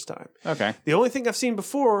the first time. Okay. The only thing I've seen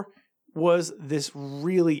before was this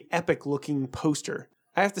really epic looking poster.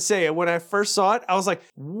 I have to say, when I first saw it, I was like,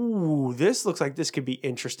 ooh, this looks like this could be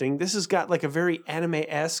interesting. This has got like a very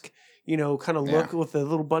anime-esque, kind of look with the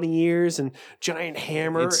little bunny ears and giant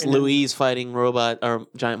hammer. It's and Louise fighting robot or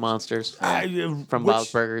giant monsters from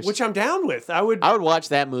Bob's Burgers. Which I'm down with. I would watch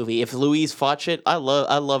that movie if Louise fought shit. I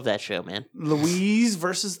love that show, man. Louise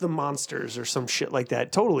versus the monsters or some shit like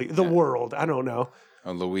that. Totally. The world. I don't know.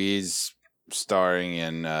 Louise starring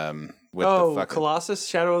in with the fucking Colossus?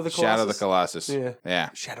 Shadow of the Colossus? Shadow of the Colossus. Yeah. Yeah.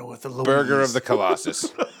 Shadow of the Louise. Burger of the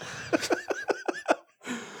Colossus.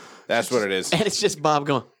 That's what it is. And it's just Bob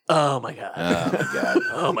going, oh my God. Oh my god.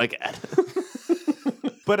 Oh my God.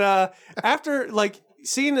 But after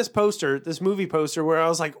seeing this poster, this movie poster, where I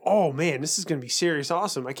was like, oh man, this is going to be serious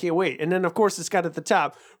awesome. I can't wait. And then, of course, it's got at the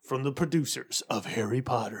top, from the producers of Harry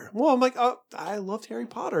Potter. Well, I'm like, oh, I loved Harry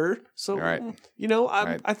Potter. So, Right.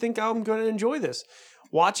 I think I'm going to enjoy this.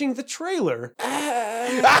 Watching the trailer.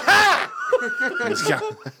 I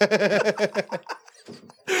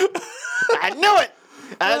knew it.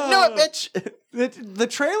 I knew it, bitch. The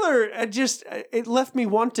trailer, it left me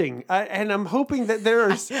wanting. And I'm hoping that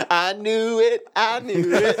there's... I knew it. I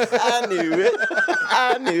knew it. I knew it.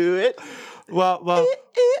 I knew it.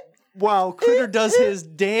 While Critter does his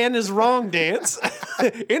Dan is wrong dance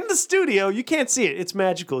in the studio, you can't see it. It's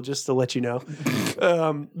magical, just to let you know.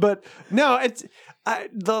 But no, it's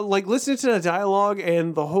listening to the dialogue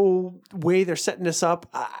and the whole way they're setting this up.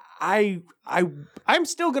 I'm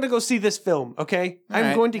still gonna go see this film. Okay,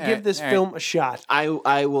 I'm going to give this film a shot.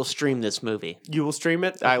 I will stream this movie. You will stream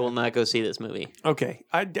it. I will not go see this movie. Okay,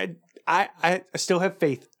 I still have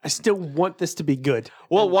faith. I still want this to be good.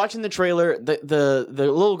 Well, watching the trailer, the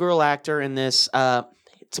little girl actor in this,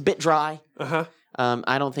 it's a bit dry.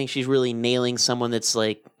 I don't think she's really nailing someone that's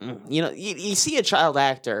like, you see a child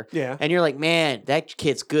actor, and you're like, man, that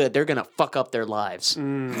kid's good. They're gonna fuck up their lives,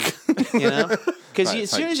 Because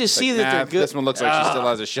as soon as you see that they're good, this one looks like she still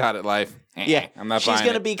has a shot at life. yeah, I'm not she's buying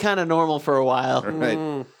gonna it. be kind of normal for a while.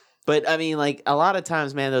 Right. But I mean, like a lot of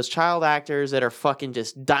times, man, those child actors that are fucking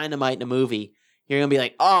just dynamite in a movie, you're gonna be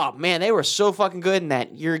like, oh man, they were so fucking good in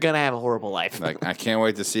that. You're gonna have a horrible life. Like, I can't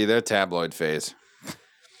wait to see their tabloid phase.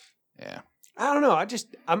 Yeah. I don't know.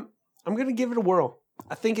 I'm gonna give it a whirl.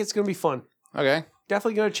 I think it's going to be fun. Okay.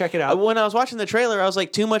 Definitely going to check it out. When I was watching the trailer, I was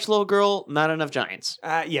like, too much little girl, not enough giants.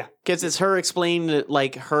 Yeah. Because it's her explaining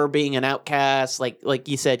like her being an outcast, like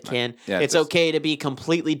you said, Ken. Yeah, it's okay to be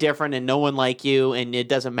completely different and no one like you, and it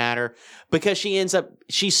doesn't matter. Because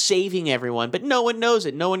she's saving everyone, but no one knows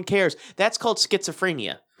it. No one cares. That's called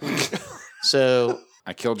schizophrenia. So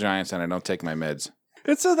I kill giants and I don't take my meds.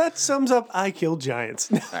 And so that sums up I Kill Giants.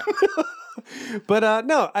 But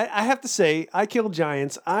no, I have to say, I Kill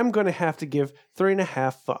Giants, I'm going to have to give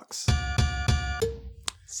 3.5 fucks.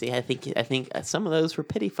 see, I think some of those were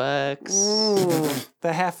pity fucks.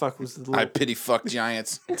 The half fuck was the I little... pity fuck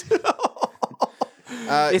giants.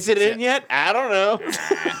 Is it in yet? I don't know.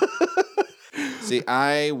 See,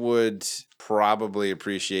 I would probably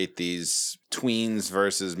appreciate these tweens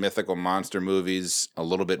versus mythical monster movies a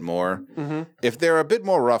little bit more if they're a bit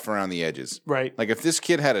more rough around the edges. Right. Like if this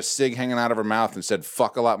kid had a cig hanging out of her mouth and said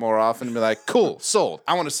fuck a lot more often, and be like, cool, sold.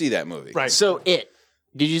 I want to see that movie. Right. So did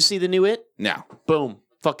you see the new It? No. Boom.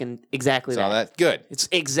 Fucking exactly Saw that. that? Good. It's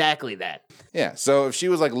exactly that. Yeah. So if she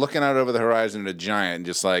was like looking out over the horizon at a giant and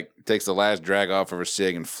just like takes the last drag off of her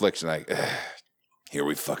cig and flicks and like, here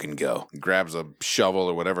we fucking go. Grabs a shovel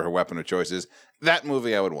or whatever her weapon of choice is. That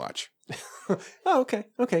movie I would watch. Oh, okay.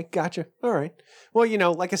 Okay, gotcha. All right.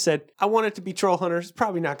 Well, like I said, I want it to be Troll Hunters. It's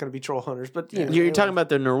probably not going to be Troll Hunters, but You're talking about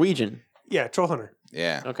the Norwegian. Yeah, Troll Hunter.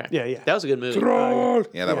 Yeah. Okay. Yeah. That was a good movie.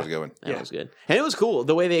 Yeah, that was a good one. That was good. And it was cool.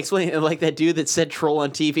 The way they explained it, like that dude that said troll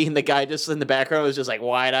on TV and the guy just in the background was just like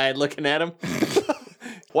wide-eyed looking at him.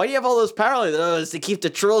 Why do you have all those power? It's to keep the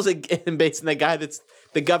trolls and based on the guy that's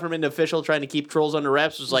the government official trying to keep trolls under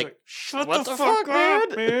wraps was like, Shut what the the fuck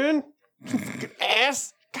fuck, up, man. Fucking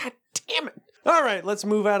ass. God damn it. All right, let's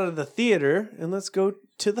move out of the theater and let's go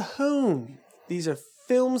to the home. These are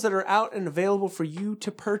films that are out and available for you to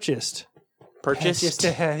purchase. purchased.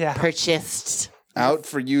 Yeah. Purchased. Out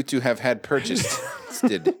for you to have had purchased.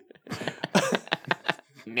 Did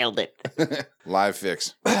Nailed it. live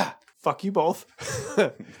fix. Fuck you both.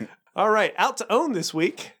 All right, out to own this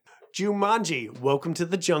week. Jumanji, Welcome to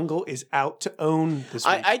the Jungle is out to own this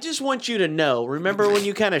week. I just want you to know, remember when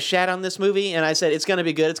you kind of shat on this movie and I said it's going to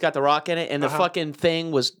be good, it's got The Rock in it, and the fucking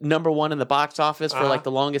thing was #1 in the box office for like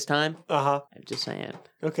the longest time? Uh-huh. I'm just saying.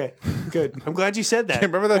 Okay, good. I'm glad you said that.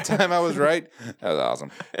 Remember that time I was right? That was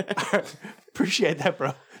awesome. Appreciate that,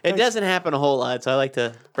 bro. It doesn't happen a whole lot, so I like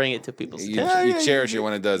to bring it to people's You, attention. you cherish it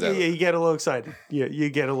when it does Yeah, that. you get a little excited. Yeah, you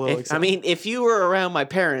get a little excited. I mean, if you were around my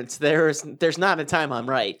parents, there's not a time I'm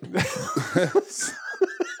right.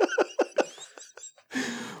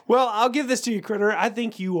 Well, I'll give this to you, Critter. I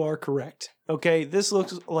think you are correct. Okay, this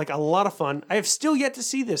looks like a lot of fun. I have still yet to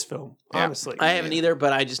see this film, Yeah. honestly. I haven't either,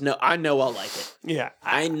 but I know I'll like it. Yeah.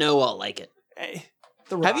 I know I'll like it.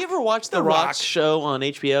 The Rock. Have you ever watched The The Rock. Rock's show on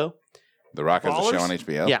HBO? The Rock has a show Ballers? on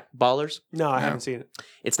HBO. Yeah, Ballers. No, I haven't seen it.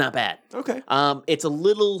 It's not bad. Okay. It's a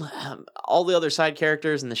little all the other side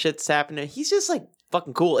characters and the shit that's happening. He's just like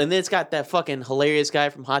fucking cool. And then it's got that fucking hilarious guy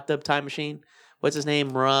from Hot Tub Time Machine. What's his name?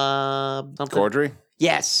 Rob something. Cordry,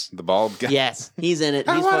 Yes. the bald guy. Yes. He's in it.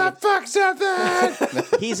 I He's want fucking, to fuck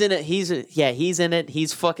something. he's in it. He's in it.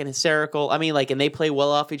 He's fucking hysterical. I mean, like, and they play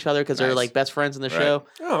well off each other because they're Nice. like best friends in the Right. show.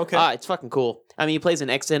 Oh, okay. It's fucking cool. I mean, he plays an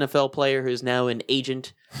ex-NFL player who's now an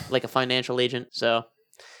agent, like a financial agent. So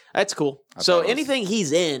that's cool. thought So it was- anything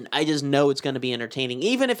he's in, I just know it's going to be entertaining,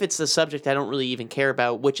 even if it's the subject I don't really even care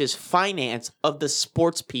about, which is finance of the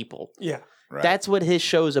sports people. Yeah. Right. That's what his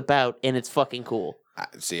show's about, and it's fucking cool.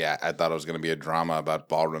 See, I thought it was going to be a drama about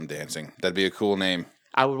ballroom dancing. That'd be a cool name.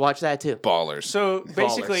 I would watch that too. Ballers. So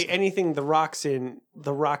basically, Ballers. anything The Rock's in,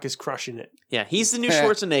 The Rock is crushing it. Yeah, he's the new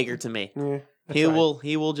Schwarzenegger to me. Yeah, that's He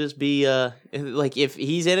right. will just be like if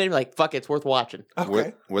he's in it, like fuck, it's worth watching.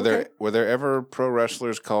 Okay. Were there ever pro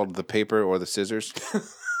wrestlers called the Paper or the Scissors?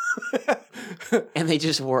 And they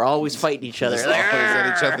just were always fighting each other. Just always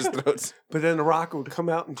at each other's throats. But then The Rock would come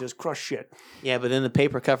out and just crush shit. Yeah, but then the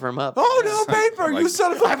paper cover him up. Oh no, paper! Like- You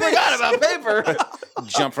son of a I forgot about paper.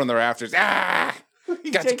 Jump from the rafters. Ah! Got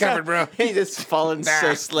you takes covered, bro. He just falling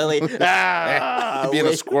so slowly. Be in a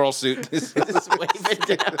wait. squirrel suit. Just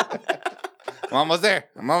waving down. I'm almost there.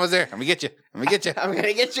 I'm gonna get you. I'm gonna get you. I'm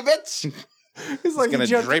gonna get you, bitch. He's like Gonna he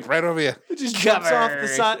jumps, drape right over you. he just jumps off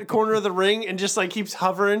the Covered. corner of the ring and just like keeps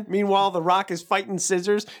hovering. Meanwhile, The Rock is fighting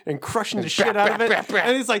scissors and crushing the shit out of it. bah, bah.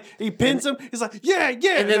 And he's like, he pins him. He's like, yeah.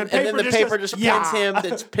 And then the paper just goes, pins him.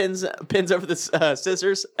 That pins over the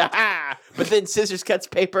scissors. Ah! But then scissors cuts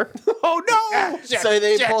paper. Oh no! So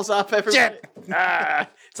then he shit, pulls off everybody. Ah!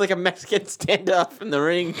 It's like a Mexican standoff in the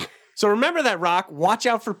ring. So remember that, Rock. Watch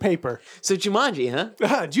out for paper. So Jumanji, huh?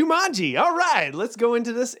 Jumanji. All right, let's go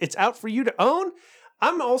into this. It's out for you to own.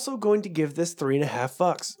 I'm also going to give this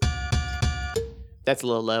 $3.50. That's a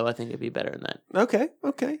little low. I think it'd be better than that. Okay.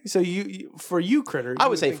 So you for you, Critter, I you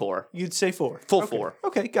would say think- 4. You'd say 4. Full Okay. 4.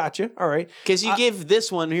 Okay, gotcha. All right. Because you give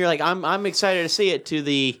this one, you're like, I'm excited to see it, to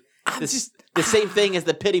the same thing as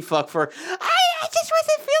the pity fuck for, I just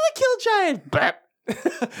wasn't feeling Kill Giant.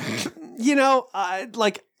 You know,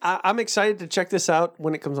 I'm excited to check this out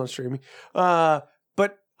when it comes on streaming.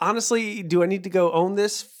 But honestly, do I need to go own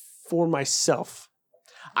this for myself?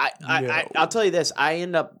 I'll tell you this. I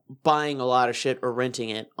end up buying a lot of shit or renting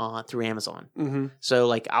it through Amazon. Mm-hmm. So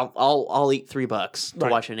like I'll eat $3 to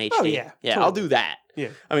Right. watch it in HD. Oh, yeah, I'll totally. do that. Yeah.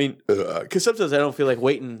 I mean, because sometimes I don't feel like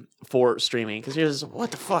waiting for streaming because you're just, what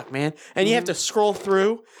the fuck, man? And you have to scroll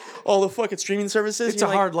through all the fucking streaming services. It's a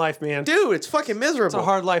hard life, man. dude. It's fucking miserable. It's a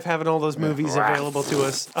hard life having all those movies available to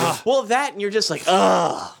us. Well, that and you're just like,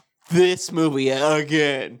 this movie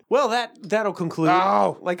again. Well, that'll conclude.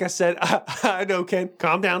 Oh. Like I said, I know, Ken.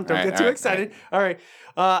 Calm down. Don't All right, get too all right, excited. All right.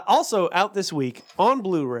 Also out this week on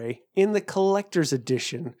Blu-ray in the collector's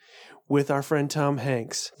edition with our friend Tom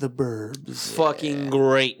Hanks, The Burbs. Fucking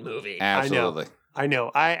great movie. Absolutely. I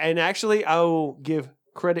know. I'll give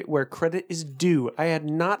credit where credit is due. I had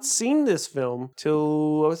not seen this film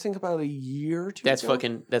till I think about a year or two That's ago.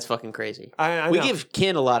 fucking crazy. I We know. give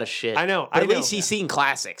Ken a lot of shit. I know, But I at know. least he's seen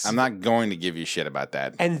classics. I'm not going to give you shit about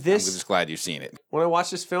that. And this- I'm just glad you've seen it. When I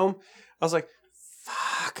watched this film, I was like,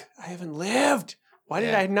 fuck, I haven't lived. Why did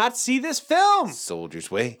Yeah. I not see this film?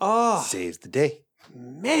 Soldier's Way Oh, saves the day.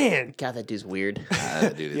 man. God, that dude's weird.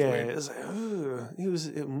 That dude is Yeah, weird. it was like, he was,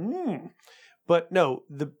 but no,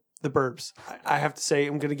 the Burbs. I have to say,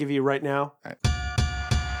 I'm going to give you right now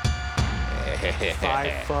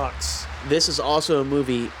 $5. This is also a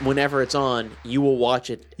movie, whenever it's on, you will watch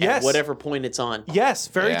it Yes. at whatever point it's on. Yes,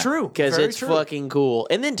 very Yeah. true. Because Very it's true. fucking cool.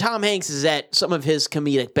 And then Tom Hanks is at some of his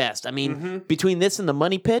comedic best. I mean, Mm-hmm. between this and The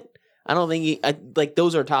Money Pit, I don't think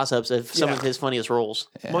those are toss-ups of some Yeah. of his funniest roles.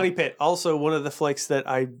 Money Pit, also one of the flicks that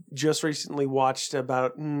I just recently watched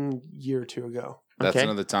about a year or two ago. That's Okay.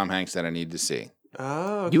 another Tom Hanks that I need to see.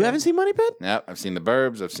 Oh, okay. You haven't seen Money Pit? Yep, I've seen The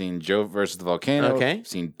Burbs. I've seen Joe versus the Volcano. Okay. I've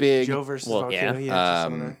seen Big, Joe versus Well, Volcano. yeah. Yeah, just saw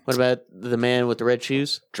that. What about The Man with the Red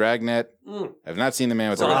Shoes? Dragnet. Mm. I've not seen The Man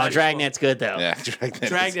with the Oh, Red Shoes. Dragnet's good, though. Yeah, Dragnet.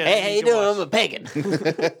 Dragnet. Hey, how I you need to doing? watch. I'm a pagan.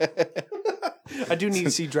 I do need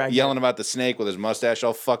to see Dragnet. Yelling about the snake with his mustache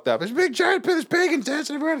all fucked up. There's a big giant pit, this pagan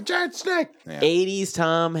dancing around a giant snake. Yeah. 80s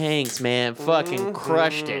Tom Hanks, man. Fucking Mm-hmm.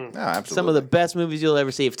 crushed it. No, absolutely. Some of the best movies you'll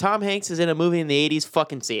ever see. If Tom Hanks is in a movie in the 80s,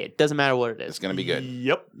 fucking see it. Doesn't matter what it It's is. going to be good.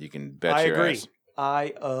 Yep. You can bet I your agree. ass.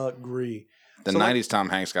 I agree. The So, like- 90s Tom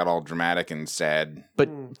Hanks got all dramatic and sad. But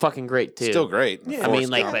fucking great, too. Still great. I mean, Forrest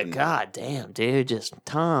like, Gump but and- god damn, dude, just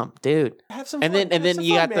Tom, dude. Have some And fun. then Have some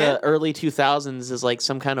you fun, got man. the early 2000s is like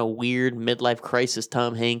some kind of weird midlife crisis.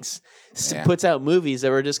 Tom Hanks Yeah. puts out movies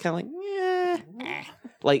that were just kind of like, yeah.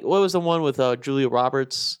 Like what was the one with Julia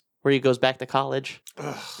Roberts where he goes back to college?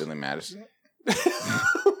 Billy Madison.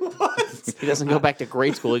 What? He doesn't go back to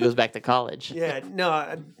grade school. He goes back to college. Yeah, no,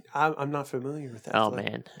 I'm not familiar with that. Oh flick.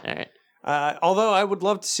 man, all right. Although I would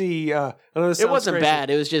love to see. I know this It sounds wasn't crazy. bad.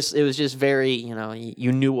 It was just very,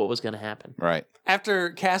 you knew what was going to happen. Right.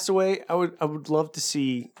 After Castaway, I would love to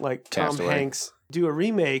see like Tom Castaway. Hanks do a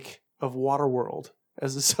remake of Waterworld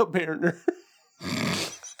as a submariner.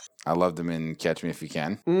 I loved him in Catch Me If You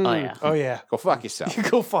Can. Oh yeah. Oh yeah. Go fuck yourself. You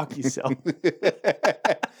go fuck yourself.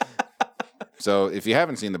 So if you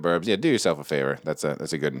haven't seen The Burbs, yeah, do yourself a favor. That's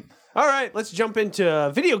a good one. All right, let's jump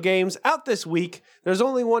into video games out this week. There's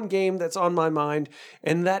only one game that's on my mind,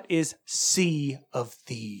 and that is Sea of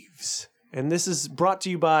Thieves. And this is brought to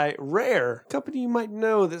you by Rare, a company you might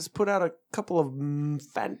know that's put out a couple of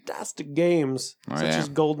fantastic games, such yeah. as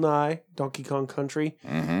GoldenEye, Donkey Kong Country,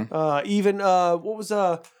 Mm-hmm. even what was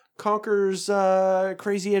Conker's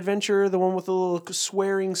Crazy Adventure, the one with the little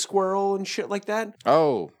swearing squirrel and shit like that.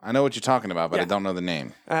 Oh, I know what you're talking about, but I Yeah. don't know the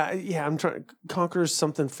name. Yeah, I'm trying. Conker's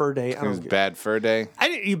something Fur Day. I It was don't. Bad Fur Day. I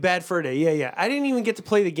didn't. You Bad Fur Day. Yeah. I didn't even get to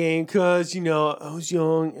play the game because I was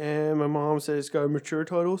young and my mom said it's got a mature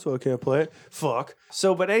title, so I can't play it. Fuck.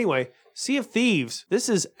 So, but anyway, Sea of Thieves. This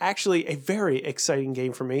is actually a very exciting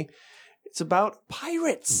game for me. It's about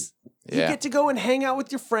pirates. You Yeah. get to go and hang out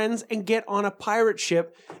with your friends and get on a pirate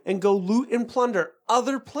ship and go loot and plunder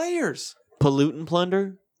other players. Pollute and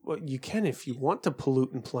plunder. Well, you can if you want to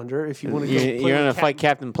pollute and plunder. If you want to go play You're with gonna fight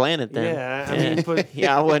Captain Planet then. Yeah, I mean, but-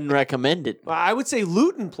 yeah, I wouldn't recommend it. I would say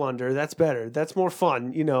loot and plunder. That's better. That's more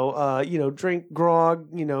fun. Drink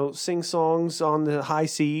grog. Sing songs on the high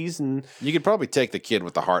seas, and You could probably take the kid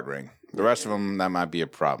with the heart ring. The rest of them, that might be a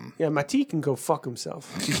problem. yeah, Mati can go fuck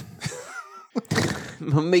himself. I'm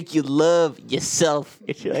gonna make you love yourself.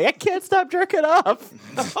 And you're like, I can't stop jerking off.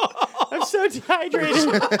 I'm so dehydrated.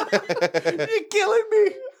 You're killing me.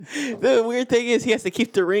 The weird thing is he has to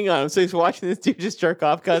keep the ring on him, so he's watching this dude just jerk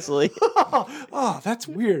off constantly. Oh, that's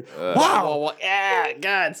weird. Wow. Oh, yeah,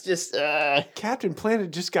 God, it's just. Captain Planet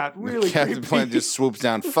just got really Captain creepy. Planet just swoops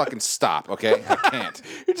down. Fucking stop, okay? I can't.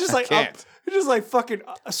 You're just like can't. You're just like fucking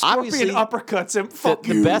scorpion Obviously, uppercuts him. Fuck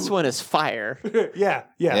The you. best one is fire, Yeah.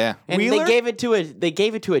 Yeah. and Wheeler? they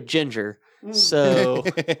gave it to a ginger. So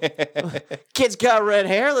kid's got red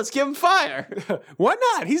hair. Let's give him fire. Why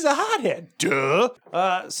not? He's a hothead. Duh.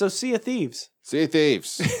 So Sea of Thieves. Sea of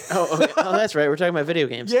Thieves. Oh, that's right. We're talking about video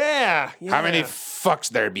games. Yeah. How many fucks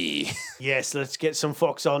there be? Yes, let's get some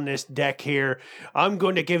fucks on this deck here. I'm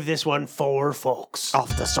going to give this one 4 fucks.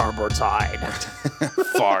 Off the starboard side.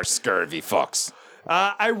 4 scurvy fucks.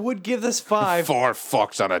 I would give this 5. 4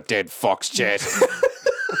 fucks on a dead fox jet.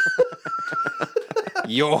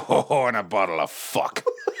 Yo, and a bottle of fuck.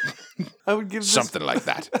 I would give this, Something like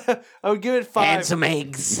that. I would give it 5. And some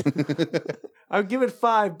eggs. I would give it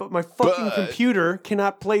 5, but my fucking computer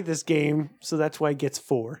cannot play this game, so that's why it gets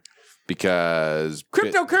 4. Because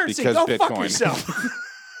Cryptocurrency, because go Bitcoin. fuck yourself.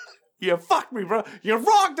 You fucked me, bro. You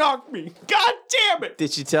wrong dogged me. God damn it.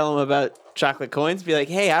 Did you tell him about chocolate coins? Be like,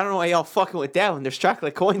 hey, I don't know why y'all fucking with that when there's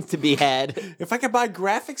chocolate coins to be had. If I could buy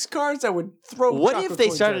graphics cards, I would throw. What chocolate if they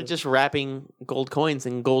coins at started it. just wrapping gold coins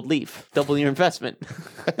in gold leaf? Double your investment.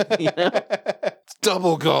 You know?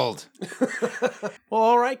 Double gold. Well,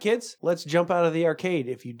 all right, kids. Let's jump out of the arcade.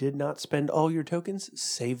 If you did not spend all your tokens,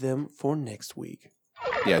 save them for next week.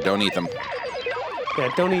 Yeah, don't eat them.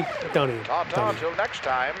 Yeah, don't eat. Ta-ta till next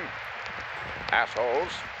time, assholes.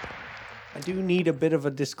 I do need a bit of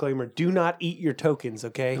a disclaimer. Do not eat your tokens,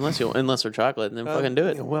 okay? Unless they're chocolate, then fucking do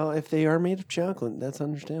it. Well, if they are made of chocolate, that's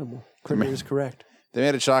understandable. Critter is correct. They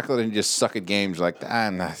made a chocolate and you just suck at games like that.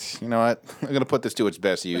 I'm not, you know what? I'm going to put this to its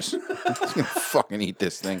best use. I'm just going to fucking eat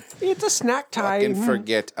this thing. It's a snack time. Fucking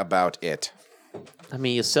forget about it. I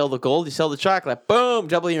mean, you sell the gold, you sell the chocolate. Boom,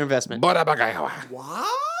 double your investment. What?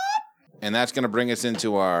 And that's going to bring us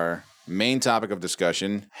into our main topic of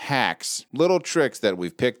discussion, hacks. Little tricks that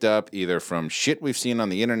we've picked up either from shit we've seen on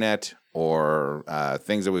the internet or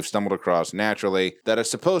things that we've stumbled across naturally that are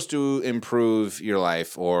supposed to improve your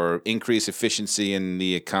life or increase efficiency in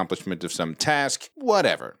the accomplishment of some task,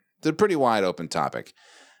 whatever. It's a pretty wide open topic.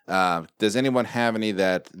 Does anyone have any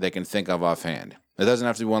that they can think of offhand? It doesn't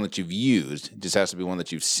have to be one that you've used. It just has to be one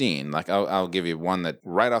that you've seen. Like, I'll give you one that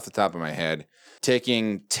right off the top of my head.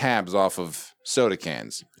 Taking tabs off of soda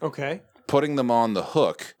cans, Okay. putting them on the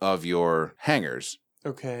hook of your hangers.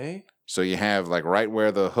 Okay. So you have, like, right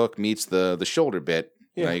where the hook meets the shoulder bit,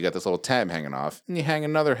 Yeah. now you got this little tab hanging off, and you hang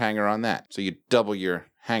another hanger on that. So you double your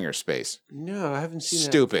hanger space. No, I haven't seen that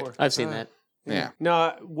Stupid. before. I've seen that. Yeah.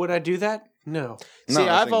 No, would I do that? No. No, See,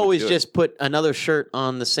 I I've think we always do it. just put another shirt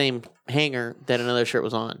on the same hanger that another shirt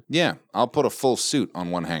was on. Yeah, I'll put a full suit on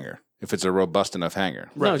one hanger if it's a robust enough hanger.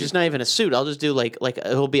 No, just not even a suit. I'll just do like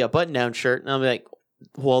it'll be a button-down shirt, and I'll be like,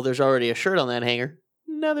 well, there's already a shirt on that hanger.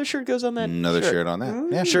 Another shirt goes on that. Another shirt on that.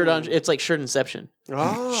 Yeah. Shirt on. It's like shirt inception.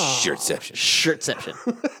 Oh. Shirtception.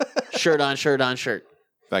 Shirtception. Shirt on shirt on shirt.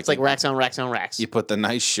 It's like racks on racks on racks. You put the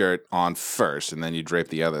nice shirt on first, and then you drape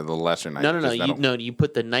the lesser nice. No. You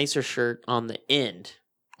put the nicer shirt on the end.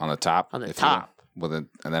 On the top. On the if you want. top. Well, then,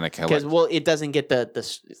 and then it can Because it doesn't get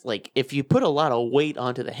the like if you put a lot of weight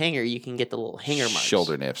onto the hanger, you can get the little hanger marks.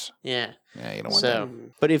 shoulder nips. Yeah. Yeah, you don't want that. So,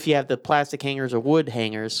 but if you have the plastic hangers or wood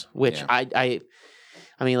hangers, which Yeah.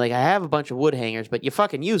 I mean, like I have a bunch of wood hangers, but you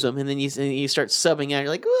fucking use them, and then you start subbing out. You're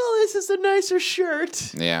like, well, this is a nicer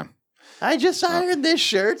shirt. Yeah. I just ironed this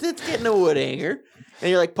shirt. It's getting a wood hanger.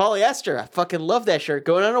 And you're like, polyester. I fucking love that shirt.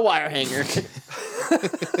 Going on a wire hanger.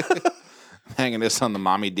 Hanging this on the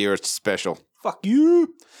Mommy Dearest special. Fuck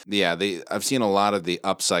you. Yeah, I've seen a lot of the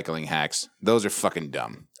upcycling hacks. Those are fucking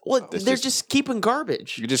dumb. Well, It's they're just- just keeping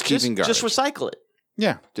garbage. You're just keeping Just garbage. recycle it.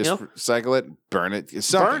 Yeah, just You know? recycle it, burn it. It's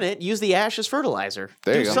something. Burn it. Use the ash as fertilizer.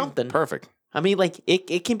 There Do you go. something. Perfect. I mean, like,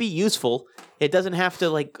 it can be useful. It doesn't have to,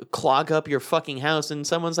 like, clog up your fucking house. And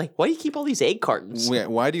someone's like, why do you keep all these egg cartons?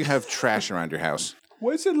 Why do you have trash around your house?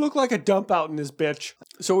 Why does it look like a dump out in this bitch?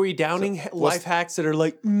 So are we downing life hacks that are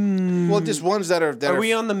like, Well, just ones that are are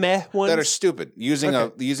we on the meh ones? that are stupid. Using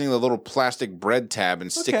Okay. using the little plastic bread tab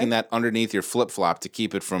and sticking that underneath your flip flop to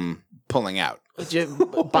keep it from pulling out.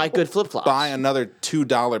 Buy good flip flops. Buy another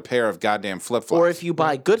 $2 pair of goddamn flip flops. Or if you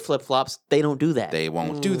buy good flip flops, they don't do that. They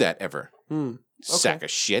won't do that ever. Sack of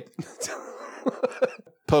shit.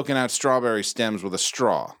 Poking out strawberry stems with a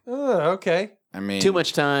straw. Oh, okay. I mean, Too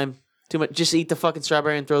much time. Too much. Just eat the fucking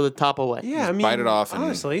strawberry and throw the top away. Yeah, I mean, bite it off and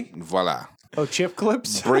honestly, voila. Oh, chip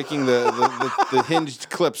clips? breaking the hinged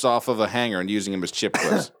clips off of a hanger and using them as chip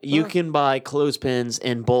clips. You can buy clothespins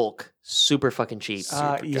in bulk, super fucking cheap.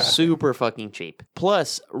 Yeah. Super fucking cheap.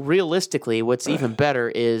 Plus, realistically, what's even better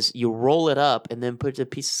is you roll it up and then put a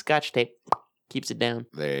piece of Scotch tape, keeps it down.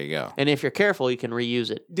 There you go. And if you're careful, you can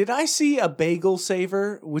reuse it. Did I see a bagel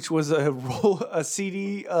saver, which was a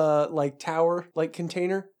CD like tower like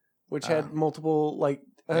container, which had multiple like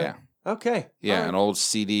Yeah. Okay. Yeah, All right. an old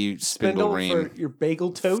CD spindle Spindle ream for your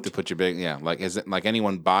bagel tote. to put your big. Yeah, like is it like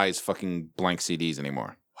anyone buys fucking blank CDs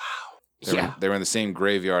anymore? Yeah. They're in the same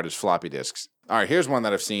graveyard as floppy disks. All right, here's one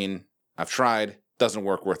that I've seen. I've tried. Doesn't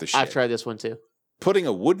work worth a shit. I've tried this one too. Putting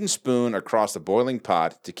a wooden spoon across a boiling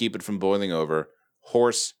pot to keep it from boiling over.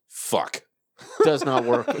 Horse fuck. Does not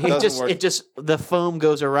work. Doesn't work. The foam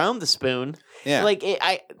goes around the spoon. Yeah. Like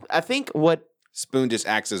I think what Spoon just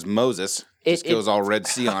acts as Moses. It- Just goes all Red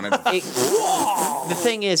Sea on it. the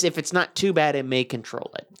thing is, if it's not too bad, it may control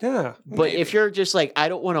it. Yeah. But if you're just like, I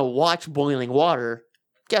don't want to watch boiling water,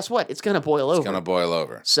 guess what? It's gonna boil over. It's gonna boil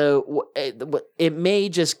over. So it may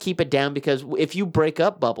just keep it down because if you break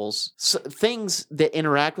up bubbles, things that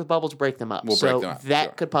interact with bubbles break them up. Will so break them up, that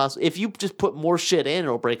sure. could possibly, if you just put more shit in,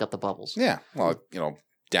 it'll break up the bubbles. Yeah. Well,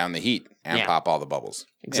 down the heat and Yeah. pop all the bubbles.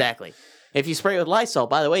 Exactly. If you spray it with Lysol,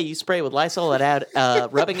 by the way, you spray it with Lysol and add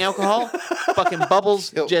rubbing alcohol, fucking bubbles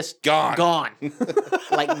just Gone.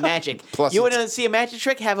 like magic. Plus you want it's- to see a magic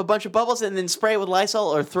trick? Have a bunch of bubbles and then spray it with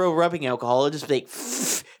Lysol or throw rubbing alcohol. It'll just be like,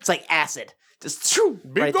 it's like acid. Just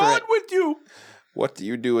Be right through gone it. with you. What do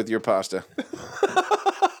you do with your pasta?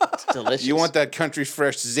 It's delicious. You want that country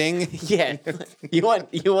fresh zing? Yeah. You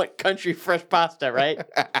want country fresh pasta, right?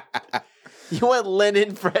 You want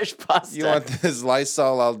linen fresh pasta. You want this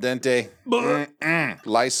Lysol al dente?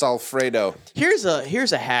 Lysol Fredo.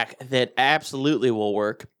 Here's a hack that absolutely will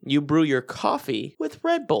work. You brew your coffee with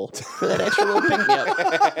Red Bull for that extra little pick me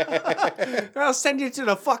up. I'll send you to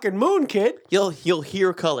the fucking moon, kid. You'll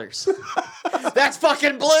hear colors. That's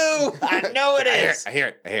fucking blue. I know it is. I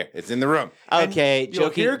hear it. It's in the room. Okay, You'll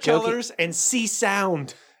hear joking. colors and see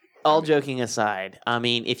sound. All joking aside, I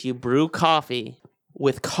mean, if you brew coffee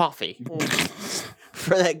with coffee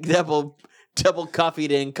for that double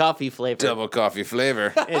coffeed in coffee flavor, Double coffee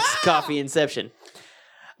flavor. it's coffee inception.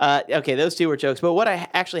 Okay, those two were jokes. But what I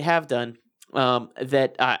actually have done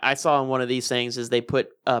that I saw in one of these things is they put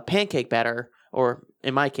pancake batter, or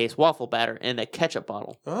in my case, waffle batter, in a ketchup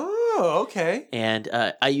bottle, Oh, okay. and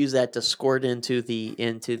I use that to squirt into the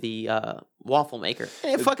waffle maker.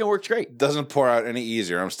 And it fucking works great. Doesn't pour out any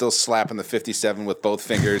easier. I'm still slapping the 57 with both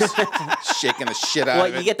fingers, shaking the shit out Well,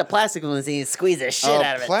 of it. you get the plastic ones and you squeeze the shit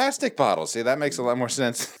out of it. Plastic bottles. See, that makes a lot more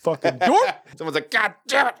sense. Fucking dork. Someone's like, God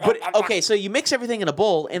damn it. But okay, so you mix everything in a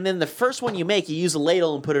bowl, and then the first one you make, you use a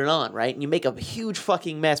ladle and put it on, right? And you make a huge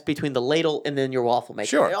fucking mess between the ladle and then your waffle maker.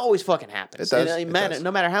 Sure. It always fucking happens. It does, And it matter, does. no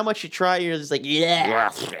matter how much you try, you're just like, yeah,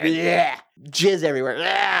 jizz everywhere.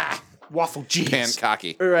 Yeah. Waffle cheese. Pan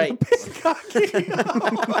cocky. Right.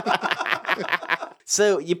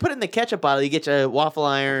 So you put it in the ketchup bottle. You get your waffle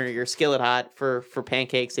iron or your skillet hot for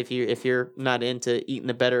pancakes. If you're not into eating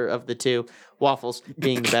the better of the two, waffles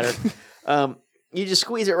being the better. You just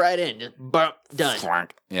squeeze it right in. Just bump, done.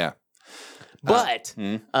 Yeah. But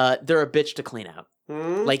they're a bitch to clean out.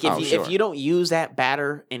 Like if Sure. if you don't use that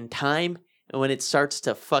batter in time, and when it starts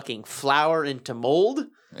to fucking flour into mold,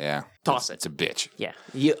 Yeah. toss it. It's a bitch. Yeah,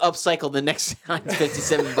 you upcycle the next Heinz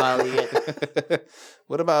 57 bottle you get.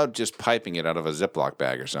 What about just piping it out of a Ziploc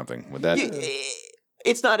bag or something? Would that?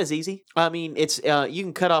 It's not as easy. I mean, it's you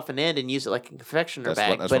can cut off an end and use it like a confectioner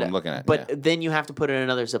bag. That's but, what I'm looking at. But yeah. then you have to put it in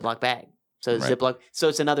another Ziploc bag. So Right. Ziploc. So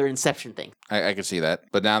it's another Inception thing. I can see that.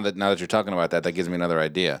 But now that you're talking about that gives me another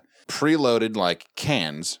idea. Preloaded like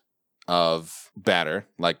cans of batter,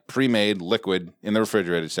 like pre-made liquid in the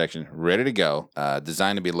refrigerated section, ready to go,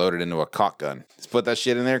 designed to be loaded into a caulk gun. Just put that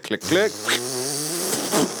shit in there, click, click.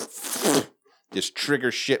 Just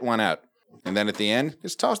trigger shit one out. And then at the end,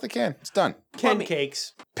 just toss the can. It's done.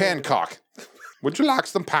 Pancakes. Pancock. Would you like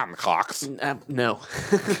some pancocks? No.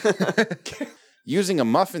 Using a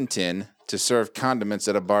muffin tin to serve condiments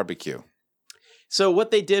at a barbecue. So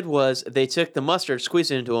what they did was they took the mustard,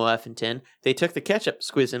 squeezed it into a muffin tin. They took the ketchup,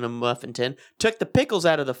 squeezed it in a muffin tin. Took the pickles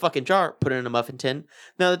out of the fucking jar, put it in a muffin tin.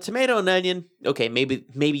 Now the tomato and onion, okay, maybe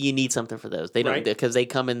you need something for those. They don't Right. because they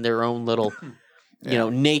come in their own little,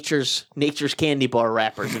 nature's candy bar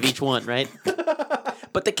wrappers of each one, right?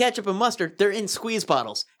 But the ketchup and mustard, they're in squeeze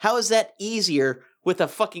bottles. How is that easier with a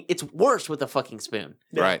fucking. It's worse with a fucking spoon.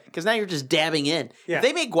 Right. Because now you're just dabbing in. Yeah. If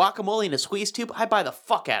they make guacamole in a squeeze tube, I buy the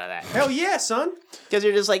fuck out of that. Hell yeah, son. Because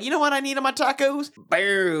you're just like, you know what I need on my tacos?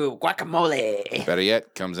 Boom, guacamole. Better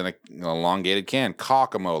yet, comes in a elongated can.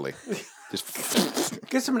 Cockamole. Just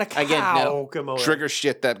Get some in a cow. Again, no. Guacamole. trigger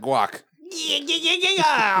shit that guac.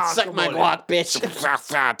 Suck my guac, bitch.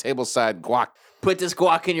 Tableside guac. Put this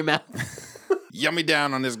guac in your mouth. Yummy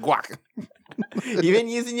down on this guac. You've been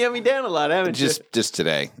using Yummy Down a lot, haven't you? Just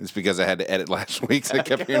today. It's because I had to edit last week, so I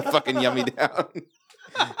kept hearing fucking yummy down.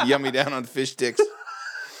 Yummy down on fish sticks.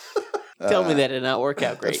 Tell me that did not work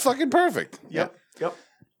out great. It's fucking perfect. Yep.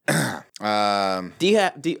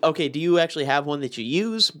 Do you actually have one that you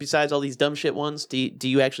use besides all these dumb shit ones? Do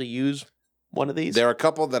you actually use one of these? There are a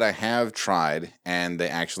couple that I have tried, and they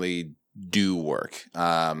actually do work.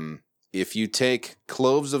 If you take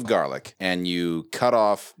cloves of garlic and you cut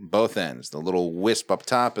off both ends, the little wisp up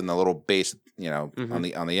top and the little base, on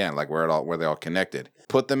the end, like where they're all connected,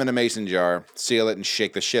 put them in a mason jar, seal it, and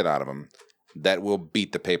shake the shit out of them. That will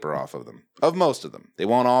beat the paper off of them. Of most of them. They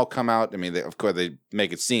won't all come out. I mean, of course, they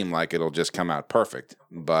make it seem like it'll just come out perfect.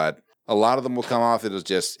 But a lot of them will come off.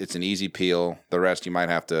 It's an easy peel. The rest, you might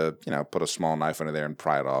have to, put a small knife under there and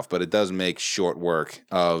pry it off. But it does make short work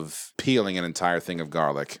of peeling an entire thing of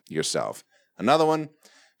garlic yourself. Another one,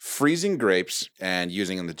 freezing grapes and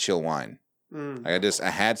using them to chill wine. I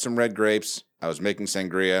had some red grapes. I was making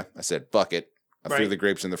sangria. I said, fuck it. I threw the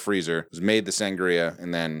grapes in the freezer, made the sangria,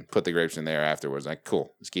 and then put the grapes in there afterwards. Like,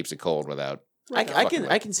 cool. This keeps it cold without.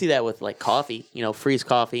 I can see that with like coffee. Freeze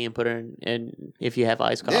coffee and put it in if you have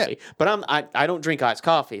iced coffee. Yeah. But I don't drink iced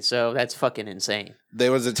coffee, so that's fucking insane.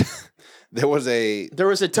 There was a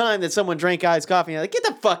time that someone drank iced coffee and you're like, get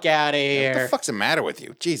the fuck out of here. What the fuck's the matter with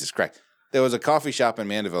you? Jesus Christ. There was a coffee shop in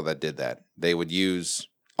Mandeville that did that. They would use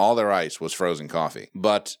all their ice was frozen coffee.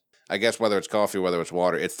 But I guess whether it's coffee, whether it's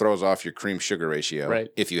water, it throws off your cream-sugar ratio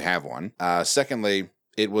if you have one. Secondly,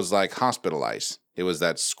 it was like hospital ice. It was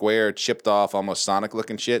that square, chipped off, almost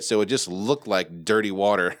Sonic-looking shit, so it just looked like dirty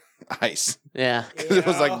water ice. Yeah. Because it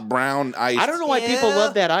was like brown ice. I don't know why people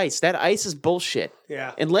love that ice. That ice is bullshit.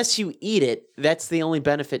 Yeah. Unless you eat it, that's the only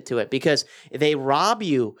benefit to it because they rob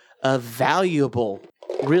you of valuable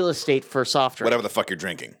real estate for soft drink. Whatever the fuck you're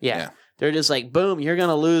drinking. Yeah. They're just like, boom, you're going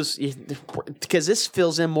to lose because this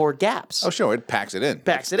fills in more gaps. Oh, sure. It packs it in.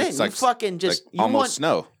 It's like, you fucking just like almost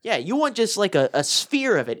snow. Yeah, you want just like a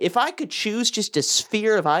sphere of it. If I could choose just a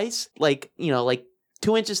sphere of ice, like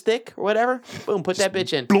 2 inches thick or whatever, boom, put that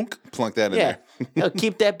bitch in. Plunk that in there.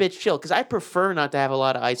 Keep that bitch chill because I prefer not to have a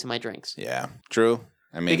lot of ice in my drinks. Yeah, true.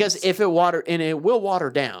 I mean, because if it will water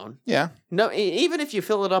down. Yeah. No, even if you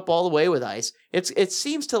fill it up all the way with ice, it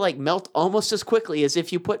seems to like melt almost as quickly as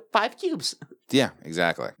if you put 5 cubes. Yeah,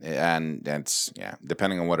 exactly. And it's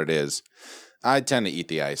depending on what it is. I tend to eat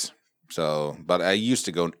the ice. So, but I used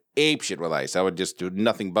to go ape shit with ice. I would just do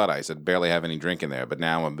nothing but ice. I'd barely have any drink in there. But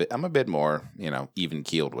now I'm a bit more, even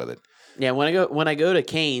keeled with it. Yeah, when I go to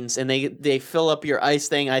Cane's and they fill up your ice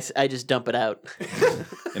thing, I just dump it out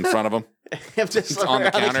in front of them. I'm just on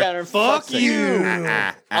the counter. Fuck you!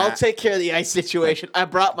 I'll take care of the ice situation. I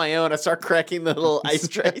brought my own. I start cracking the little ice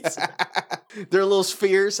trays. They're little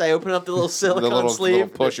spheres. I open up the little silicone sleeve. Little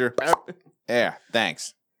pusher. Yeah,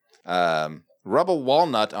 thanks. Rub a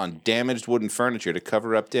walnut on damaged wooden furniture to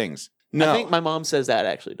cover up dings. No. I think my mom says that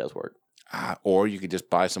actually does work. Or you could just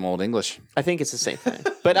buy some Old English. I think it's the same thing.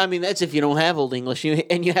 But I mean, that's if you don't have Old English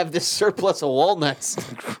and you have this surplus of walnuts.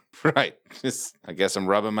 Right. I guess I'm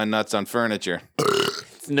rubbing my nuts on furniture.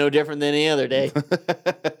 It's no different than any other day.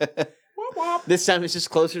 This time it's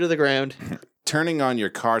just closer to the ground. Turning on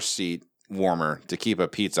your car seat warmer to keep a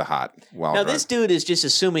pizza hot while now this dude is just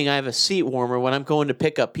assuming I have a seat warmer when I'm going to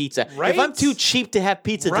pick up pizza. Right? If I'm too cheap to have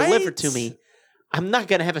pizza delivered to me, I'm not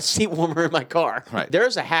going to have a seat warmer in my car. Right.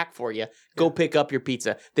 There's a hack for you. Go pick up your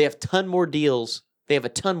pizza. They have a ton more deals. Very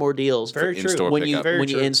true. When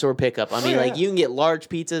you in-store pickup. I mean, like you can get large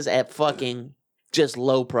pizzas at fucking just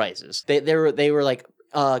low prices. They were like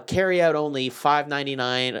carry out only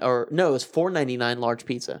 $5.99 or no, it was $4.99 large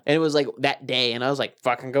pizza, and it was like that day, and I was like,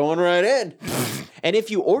 fucking going right in. And if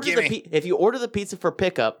you order the pizza for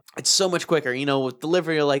pickup, it's so much quicker. With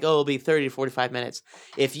delivery, you're like, oh, it'll be 30 to 45 minutes.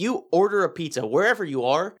 If you order a pizza wherever you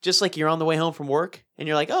are, just like you're on the way home from work, and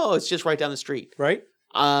you're like, oh, it's just right down the street, right?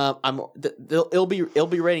 It'll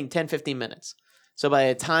be rating 10-15 minutes. So by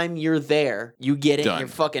the time you're there, you get it, and you're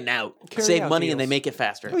fucking out. Save money deals. and they make it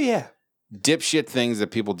faster. Oh yeah. Dipshit things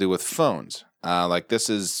that people do with phones.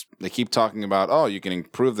 They keep talking about, you can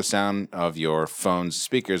improve the sound of your phone's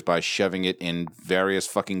speakers by shoving it in various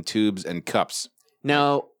fucking tubes and cups.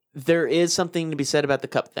 Now, there is something to be said about the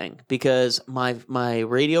cup thing because my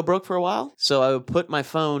radio broke for a while. So I would put my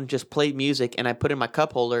phone, just play music, and I put it in my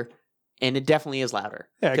cup holder, and it definitely is louder.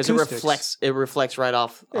 Yeah, because acoustics. it reflects right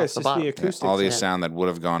off it's the just bottom. the acoustics. All the Yeah. sound that would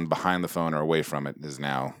have gone behind the phone or away from it is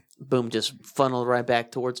now Boom, just funneled right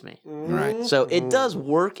back towards me. right. So it does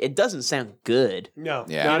work. It doesn't sound good. No.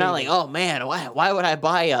 Yeah. You're not like, oh man, why would I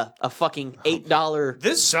buy a fucking $8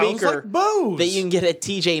 This sounds speaker like Bose. that you can get at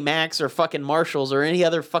TJ Maxx or fucking Marshalls or any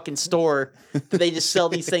other fucking store that they just sell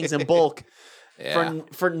these things in bulk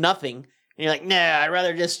for nothing? And you're like, nah, I'd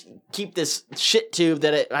rather just keep this shit tube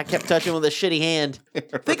that I kept touching with a shitty hand.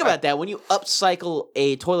 Think about that. When you upcycle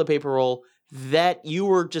a toilet paper roll, that you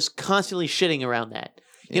were just constantly shitting around that.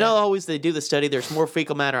 You know, always they do the study, there's more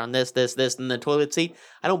fecal matter on this than the toilet seat.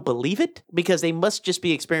 I don't believe it because they must just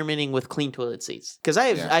be experimenting with clean toilet seats. Because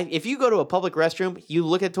if you go to a public restroom, you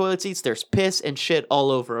look at toilet seats, there's piss and shit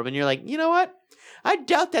all over them. And you're like, you know what? I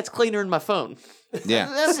doubt that's cleaner than my phone. Yeah.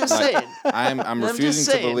 That's just saying. I'm just refusing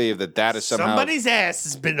to saying. believe that is somehow Somebody's ass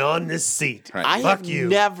has been on this seat. Right. I Fuck have you.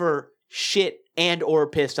 never shit and or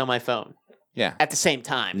pissed on my phone yeah. at the same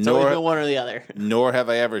time. It's Nor- always been one or the other. Nor have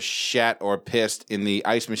I ever shat or pissed in the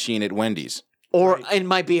ice machine at Wendy's. Or in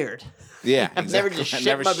my beard. Yeah, I've never just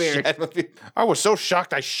shit my beard. shat my beard. I was so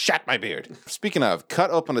shocked I shat my beard. Speaking of,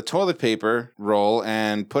 cut open a toilet paper roll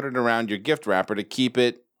and put it around your gift wrapper to keep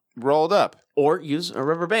it rolled up. Or use a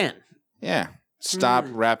rubber band. Yeah. Stop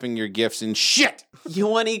wrapping your gifts in shit. You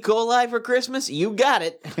want E. coli for Christmas? You got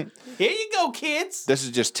it. Here you go, kids. This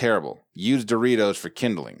is just terrible. Use Doritos for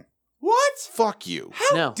kindling. What? Fuck you.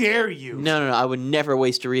 How No. dare you? No. I would never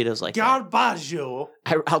waste Doritos like that. Garbaggio.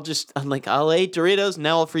 I'll eat Doritos,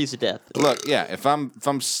 now I'll freeze to death. Look, yeah, if I'm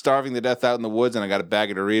starving to death out in the woods and I got a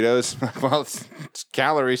bag of Doritos, well, it's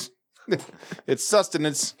calories. It's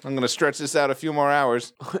sustenance. I'm going to stretch this out a few more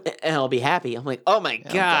hours. And I'll be happy. I'm like, oh my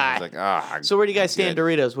It's God. like, So where do you guys stand good.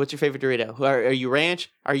 Doritos? What's your favorite Dorito? Are you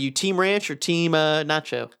ranch? Are you team ranch or team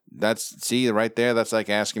nacho? See, right there, that's like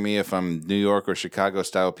asking me if I'm New York or Chicago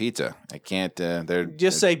style pizza. I can't, they're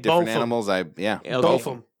Just they're say different both 'em. animals. Okay. Both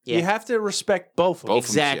of them. Yeah. You have to respect both of them.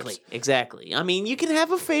 Both. Exactly. I mean, you can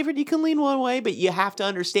have a favorite, you can lean one way, but you have to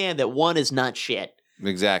understand that one is not shit.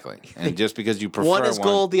 Exactly. And just because you prefer One is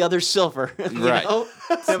gold, the other's silver. You Right. know?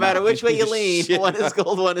 No matter which way you lean, Shit. one is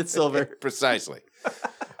gold, one is silver. Precisely.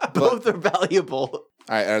 Both are valuable.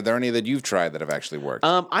 All right, are there any that you've tried that have actually worked?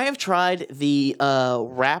 I have tried the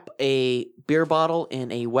wrap a beer bottle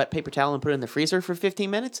in a wet paper towel and put it in the freezer for 15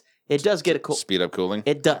 minutes. It does get a cool. Speed up cooling?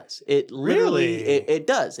 It does. It literally. Really? It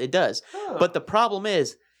does. It does. But the problem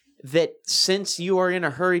is that since you are in a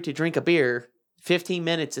hurry to drink a beer, 15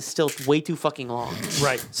 minutes is still way too fucking long.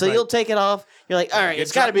 Right. So right. you'll take it off. You're like, all right,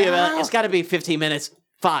 it's got to be about. It's got to be 15 minutes.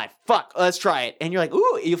 5. Fuck. Let's try it. And you're like,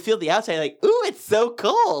 ooh. You feel the outside. Like, ooh, it's so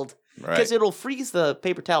cold. Right. Because it'll freeze the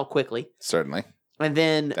paper towel quickly. Certainly. And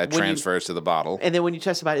then That when transfers to the bottle. And then when you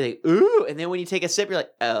touch the body, like, ooh. And then when you take a sip, you're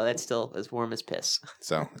like, oh, that's still as warm as piss.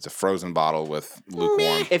 So it's a frozen bottle with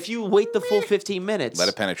lukewarm. If you wait the full 15 minutes. Let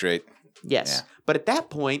it penetrate. Yes. Yeah. But at that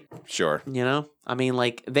point, Sure. you know, I mean,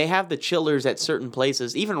 like, they have the chillers at certain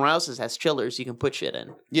places. Even Rouse's has chillers you can put shit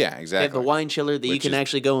in. Yeah, They have exactly. the wine chiller that you Which can is-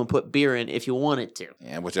 actually go and put beer in if you wanted to.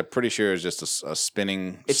 Yeah, which I'm pretty sure is just a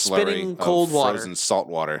spinning It's slurry spinning of cold water. frozen salt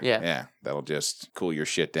water. Yeah. Yeah, that'll just cool your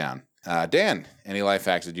shit down. Dan, any life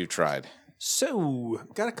hacks that you've tried? So,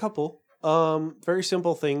 got a couple. Very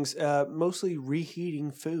simple things. Mostly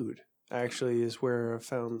reheating food, actually, is where I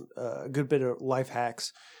found a good bit of life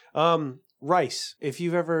hacks. Rice. If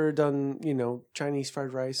you've ever done, Chinese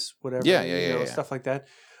fried rice, whatever, Yeah. stuff like that.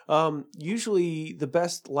 Usually the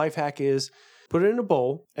best life hack is put it in a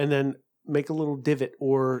bowl and then make a little divot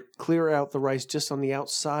or clear out the rice just on the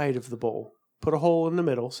outside of the bowl. Put a hole in the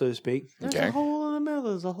middle, so to speak. There's Okay. a hole in the middle.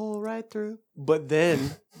 There's a hole right through. But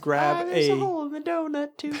then grab There's a hole in the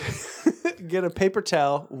donut, too. get a paper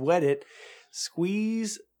towel, wet it,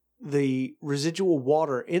 squeeze the residual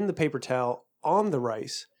water in the paper towel on the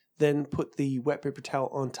rice, then put the wet paper towel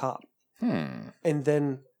on top, and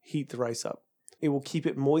then heat the rice up. It will keep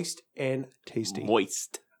it moist and tasty.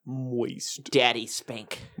 Moist. Daddy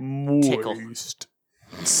spank. Tickle. Moist.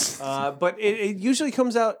 But it usually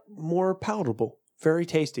comes out more palatable. Very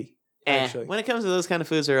tasty, actually. When it comes to those kind of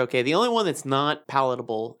foods, they're okay. The only one that's not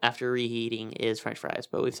palatable after reheating is French fries,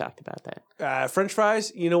 but we've talked about that. French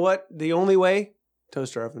fries, you know what? The only way?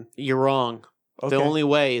 Toaster oven. You're wrong. Okay. The only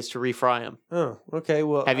way is to refry them. Oh, okay.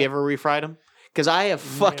 Well, Have you ever refried them? Because I have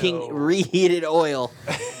fucking No. reheated oil.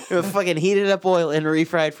 Fucking heated up oil and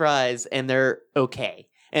refried fries, and they're okay.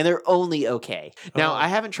 And they're only okay. Now, I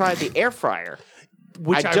haven't tried the air fryer.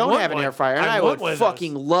 Which I don't want have an one. air fryer, and I want would one of those.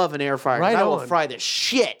 fucking love an air fryer. 'Cause Right I will on. fry the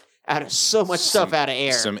shit out of so much stuff out of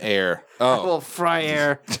air. Some air. I Oh, will fry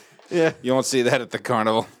air. Yeah. you won't see that at the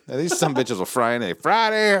carnival. These some bitches will fry anything.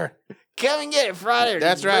 Fried air. Come and get it, fry air.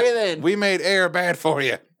 That's Just breathe right. in. We made air bad for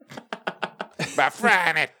you by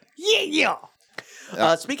frying it.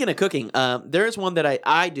 Speaking of cooking, there is one that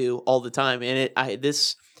I do all the time, and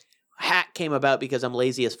this hack came about because I'm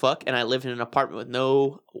lazy as fuck, and I lived in an apartment with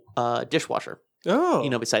no dishwasher. Oh.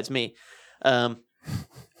 Besides me.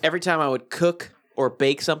 Every time I would cook or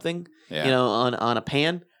bake something, Yeah. on a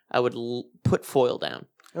pan, I would put foil down.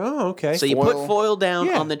 Oh, okay. So you put Foil. foil down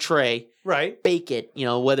Yeah. on the tray, right. bake it.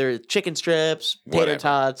 Whether it's chicken strips, tater Whatever.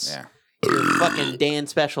 tots, Yeah. your fucking Dan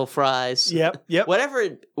special fries. Yep.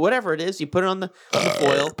 Whatever it is, you put it on the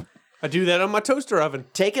foil. I do that on my toaster oven.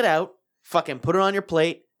 Take it out, fucking put it on your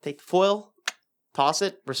plate, take the foil, toss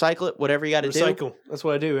it, recycle it, whatever you got to do. Recycle. That's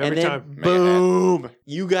what I do And every then, time. boom,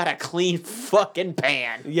 you got a clean fucking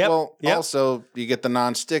pan. Yep. Well, yep. also you get the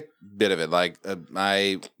non-stick bit of it. Like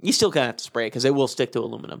You still kind of have to spray it because it will stick to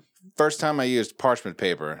aluminum. first time I used parchment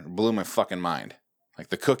paper, it blew my fucking mind. Like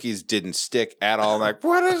the cookies didn't stick at all. Like,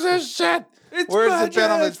 what is this shit? Where's it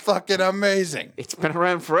been on? It's fucking amazing. It's been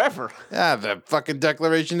around forever. Yeah, the fucking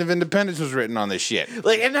Declaration of Independence was written on this shit.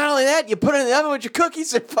 And not only that, you put it in the oven with your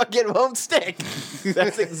cookies, it fucking won't stick.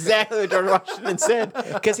 That's exactly what George Washington said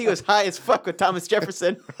because he was high as fuck with Thomas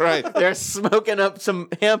Jefferson. Right. They're smoking up some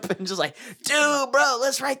hemp and just like, dude, bro,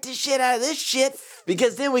 let's write this shit out of this shit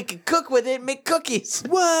because then we can cook with it and make cookies.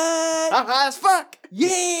 What? I'm high as fuck.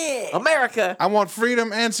 Yeah. America. I want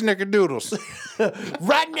freedom and snickerdoodles.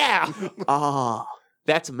 Right now. Oh,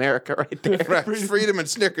 that's America right there. Right, freedom and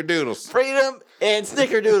snickerdoodles. Freedom and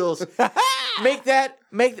snickerdoodles. Put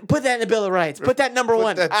that in the Bill of Rights. Put that number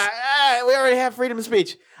one. that- All right, we already have freedom of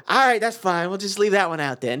speech. All right, that's fine. We'll just leave that one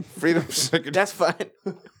out then. Freedom and snickerdoodles. That's fine.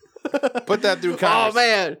 Put that through Oh Congress.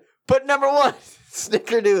 man, put number one,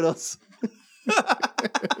 snickerdoodles.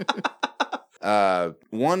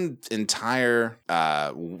 One entire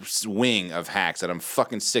wing of hacks that I'm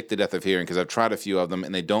fucking sick to death of hearing because I've tried a few of them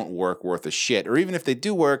and they don't work worth a shit. Or even if they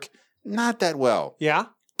do work, not that well. Yeah.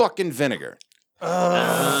 Fucking vinegar.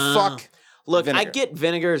 Fuck. Look, I Vinegar. get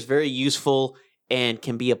vinegar is very useful and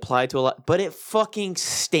can be applied to a lot, but it fucking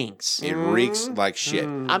stinks. It reeks like shit.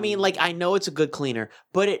 I mean, I know it's a good cleaner,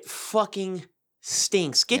 but it fucking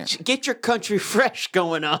stinks. Get your country fresh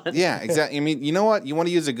going on. Yeah, exactly. I mean, you know what? You want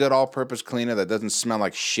to use a good all-purpose cleaner that doesn't smell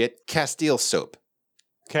like shit? Castile soap.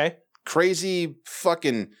 Okay. Crazy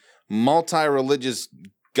fucking multi-religious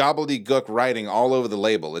gobbledygook writing all over the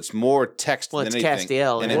label. It's more text Well, than it's anything.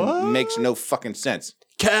 Castile, and yeah. it makes no fucking sense.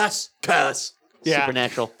 Cuss. Yeah.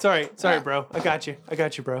 Supernatural. Sorry, bro. I got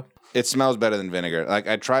you, bro. It smells better than vinegar. Like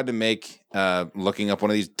I tried to make, looking up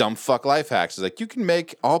one of these dumb fuck life hacks. It's like you can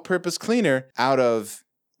make all-purpose cleaner out of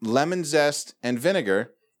lemon zest and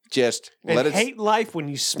vinegar. Just And let it hate life when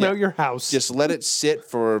you smell your house. just let it sit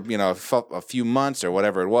for a few months or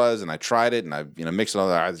whatever it was. And I tried it and I mixed it all.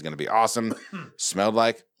 This is gonna be awesome. Smelled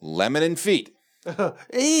like lemon and feet,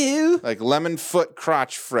 Ew. like lemon foot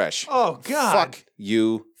crotch fresh. Oh God. Fuck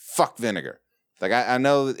you. Fuck vinegar. Like I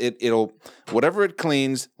know it'll whatever it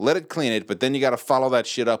cleans, let it clean it, but then you got to follow that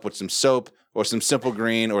shit up with some soap or some Simple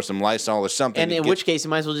Green or some Lysol or something. And to in get- which case, you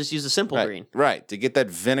might as well just use a simple right, green. right, to get that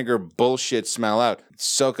vinegar bullshit smell out.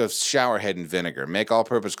 Soak a shower head in vinegar. Make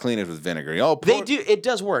all-purpose cleaners with vinegar. It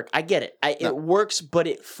does work. I get it. It works, but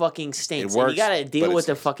it fucking stinks. It works, and you gotta but deal it with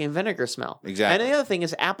the stinks. fucking vinegar smell. Exactly. And the other thing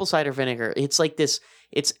is apple cider vinegar. It's like this.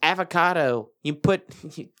 It's avocado. You put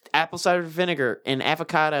apple cider vinegar and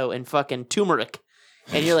avocado and fucking turmeric,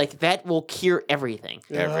 and you're like, that will cure everything.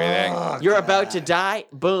 everything. You're about to die.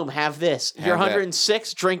 Boom, have this. If you're Have that.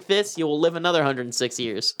 106, drink this. You will live another 106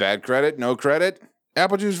 years. Bad credit, no credit.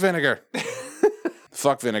 Apple juice vinegar.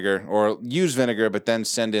 Fuck vinegar, or use vinegar, but then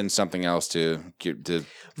send in something else to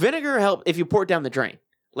Vinegar help if you pour it down the drain.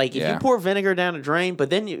 Like if Yeah. you pour vinegar down a drain, but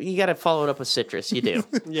then you got to follow it up with citrus. You do.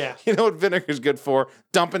 Yeah. You know what vinegar's good for?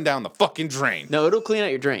 Dumping down the fucking drain. No, it'll clean out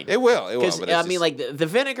your drain. It will. Because But I it's mean, just- like the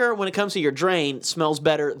vinegar when it comes to your drain smells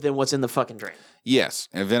better than what's in the fucking drain. yes,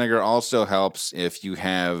 and vinegar also helps if you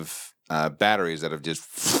have batteries that have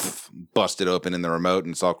just busted open in the remote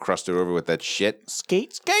and it's all crusted over with that shit.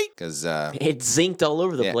 Skate. Because It's zinked all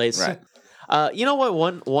over the Yeah, place. right. You know what?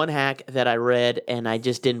 One hack that I read and I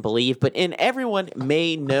just didn't believe, and everyone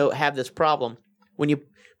may have this problem when you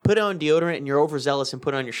put on deodorant and you're overzealous and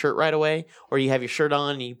put on your shirt right away, or you have your shirt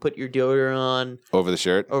on and you put your deodorant on, over the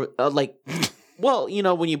shirt. or well,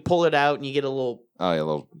 when you pull it out and you get a little Oh yeah,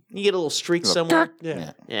 a little. streak somewhere.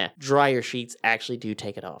 Yeah. Yeah, dryer sheets actually do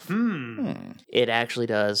take it off. It actually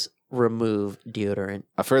does. remove deodorant.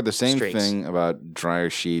 I've heard the same Streaks. thing about dryer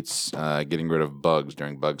sheets getting rid of bugs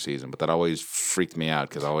during bug season, but that always freaked me out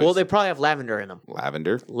because Well, they probably have lavender in them.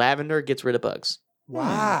 lavender. Lavender gets rid of bugs.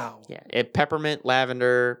 Wow. Yeah, peppermint,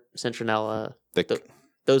 lavender, citronella. Thick.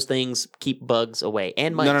 Those things keep bugs away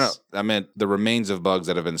and mice. No. I meant the remains of bugs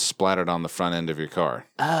that have been splattered on the front end of your car,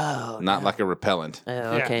 Oh, not like a repellent. oh,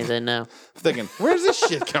 okay, then no. I'm thinking, where's this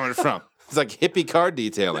shit coming from? It's like hippie car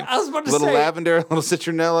detailing. I was about to little say. lavender, little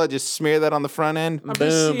citronella, just smear that on the front end. just Boom,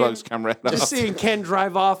 seeing- bugs come right Just off. seeing Ken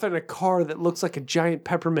drive off in a car that looks like a giant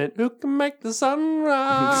peppermint. Who can make the sun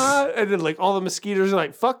rise? And then like all the mosquitoes are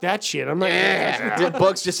like, fuck that shit. I'm like, The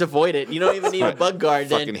bugs just avoid it. You don't even need a bug guard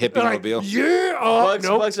Fucking then. hippie They're like, mobile. yeah. Oh, Bugs,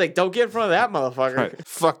 nope. bugs like, don't get in front of that motherfucker. Right.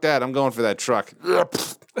 Fuck that. I'm going for that truck.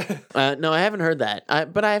 No, I haven't heard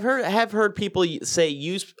that. But I have heard people say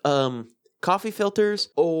use coffee filters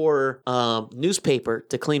or newspaper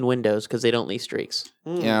to clean windows because they don't leave streaks.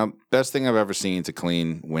 Yeah, best thing I've ever seen to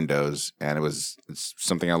clean windows, and it's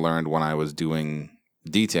something I learned when I was doing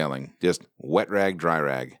detailing. Just wet rag, dry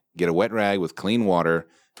rag. Get a wet rag with clean water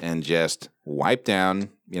and just wipe down.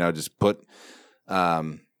 Just put.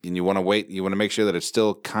 And you want to wait. You want to make sure that it's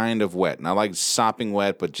still kind of wet, not like sopping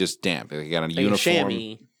wet, but just damp. You got a Like a uniform,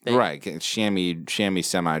 chamois thing. right?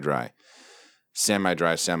 Chamois,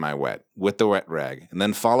 semi-dry, semi-wet with the wet rag, and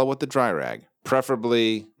then follow with the dry rag,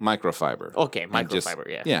 preferably microfiber. Okay, And just- microfiber,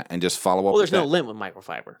 yeah. Yeah, and just follow up. Well, there's with no that. lint with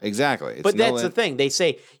microfiber. Exactly. It's But no that's the lint. thing. They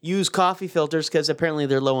say use coffee filters because apparently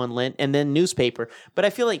they're low on lint, and then newspaper. But I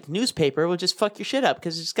feel like newspaper will just fuck your shit up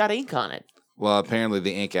because it's got ink on it. Well, apparently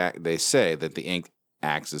the ink. They say that the ink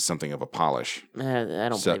acts as something of a polish. I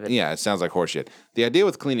don't So believe it. yeah, it sounds like horseshit. The idea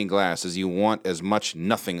with cleaning glass is you want as much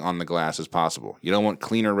nothing on the glass as possible. You don't want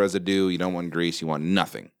cleaner residue. You don't want grease. You want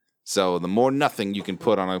nothing. So the more nothing you can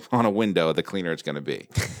put on a window, the cleaner it's going to be.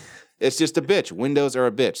 It's just a bitch. Windows are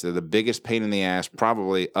a bitch. They're the biggest pain in the ass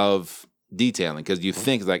probably of detailing because you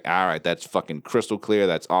think like, all right, that's fucking crystal clear.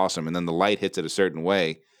 That's awesome. And then the light hits it a certain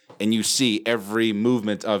way and you see every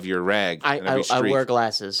movement of your rag. and every I streak. wear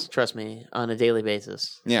glasses, trust me, on a daily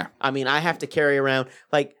basis. Yeah. I mean, I have to carry around,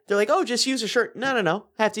 like, they're like, oh, just use a shirt. No.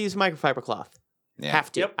 I have to use microfiber cloth. Yeah.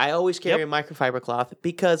 Have to. Yep. I always carry a microfiber cloth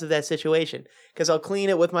because of that situation. Because I'll clean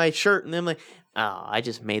it with my shirt and then I'm like, oh, I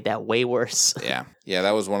just made that way worse. Yeah. Yeah,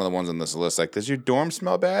 that was one of the ones on this list. Like, does your dorm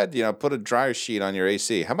smell bad? Put a dryer sheet on your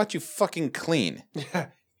AC. How about you fucking clean?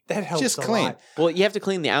 That helps Just a clean. lot. Well, you have to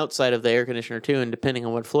clean the outside of the air conditioner too, and depending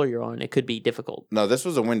on what floor you're on, it could be difficult. No, this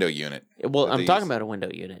was a window unit. Well, That I'm they talking use. about a window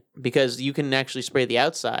unit because you can actually spray the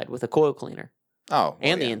outside with a coil cleaner Oh. well,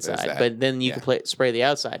 and the yeah, there's inside, that. but then you Yeah. can spray the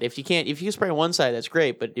outside. If you spray one side, that's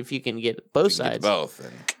great. But if you can get both You can get sides, both.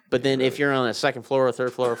 And, but then if you're on a second floor, or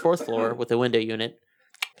third floor, or fourth floor with a window unit,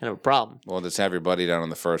 kind of a problem. well, just have your buddy down on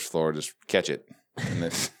the first floor just catch it. And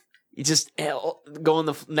then- You just go on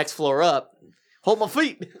the next floor up. Hold my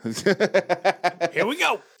feet. Here we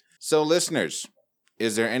go. So, listeners,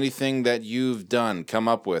 is there anything that you've done, come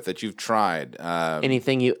up with, that you've tried?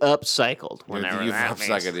 Anything you upcycled, whenever you've that means.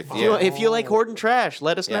 upcycled. If you like hoarding trash,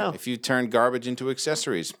 let us know. If you turn garbage into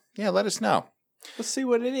accessories, let us know. Let's see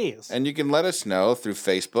what it is. And you can let us know through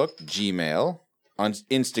Facebook, Gmail, on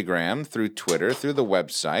Instagram, through Twitter, through the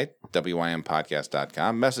website,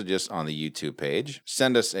 wympodcast.com. Message us on the YouTube page.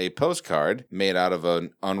 Send us a postcard made out of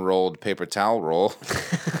an unrolled paper towel roll.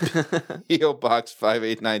 P.O. Box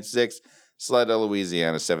 5896, Slidell,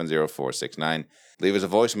 Louisiana 70469. Leave us a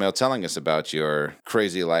voicemail telling us about your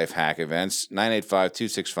crazy life hack events,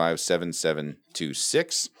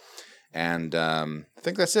 985-265-7726. And I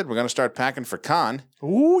think that's it. We're going to start packing for con.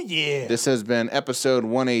 Ooh, yeah. This has been episode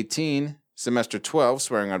 118, semester 12,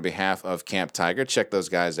 swearing on behalf of Camp Tiger. Check those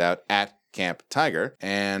guys out at Camp Tiger.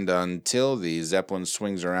 And until the Zeppelin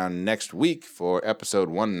swings around next week for episode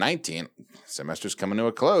 119, semester's coming to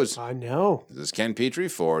a close. I know. This is Ken Petrie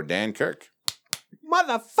for Dan Kirk.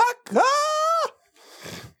 Motherfucker!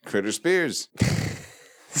 Critter Spears.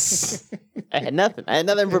 I had nothing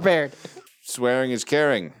prepared. Swearing is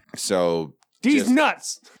caring. So These just,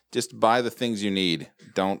 nuts. just buy the things you need.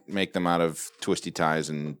 Don't make them out of twisty ties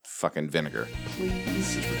and fucking vinegar.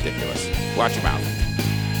 Please. It's ridiculous. Watch your mouth.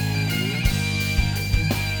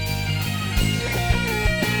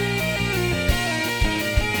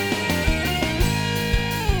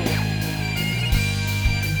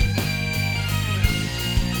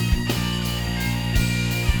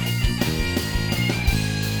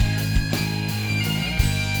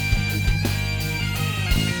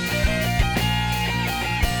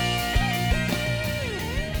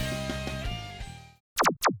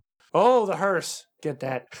 Oh, the hearse. Get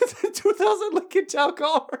that. 2000 Lincoln Town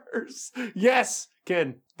Car hearse. Yes.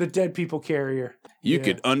 Ken, the dead people carrier. You Yeah.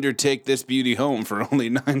 could undertake this beauty home for only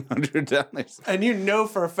 $900. And you know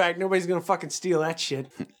for a fact nobody's gonna fucking steal that shit.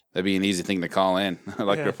 That'd be an easy thing to call in.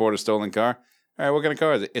 Like Yeah. report a stolen car. All right, what kind of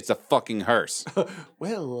car is it? It's a fucking hearse.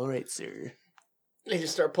 Well, all right, sir. They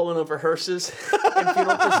just start pulling over hearses in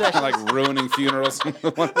funeral processions. Like ruining funerals.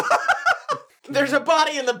 There's a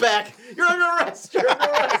body in the back. You're under arrest. You're under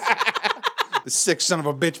arrest. The sick son of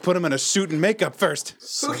a bitch put him in a suit and makeup first.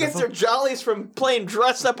 Who gets their jollies from playing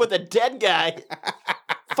dress up with a dead guy?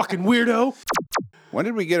 Fucking weirdo. When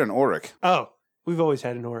did we get an Auric? Oh, we've always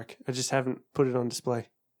had an Auric. I just haven't put it on display.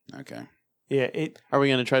 Okay. Yeah, it. Are we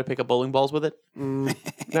going to try to pick up bowling balls with it? No,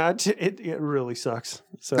 it really sucks.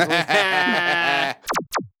 So,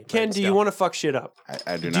 Ken, do you want to fuck shit up?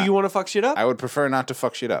 I do not. Do you want to fuck shit up? I would prefer not to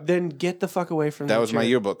fuck shit up. Then get the fuck away from That was my chair.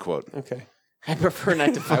 yearbook quote. Okay. I prefer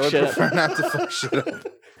not to I fuck would shit up. prefer not to fuck shit up.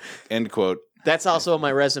 End quote. That's also on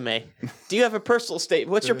my resume. Do you have a personal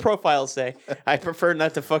statement? What's your profile say? I prefer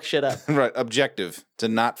not to fuck shit up. Right. Objective. To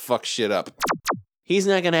not fuck shit up. He's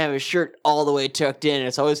not going to have his shirt all the way tucked in.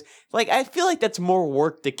 It's always like, I feel like that's more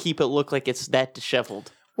work to keep it look like it's that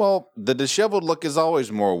disheveled. Well, the disheveled look is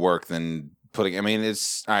always more work than putting. I mean,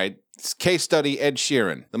 it's all right. It's case study Ed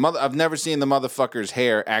Sheeran. I've never seen the motherfucker's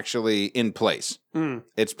hair actually in place.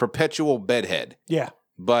 It's perpetual bedhead. Yeah.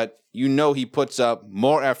 But you know he puts up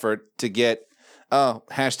more effort to get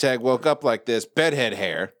hashtag woke up like this bedhead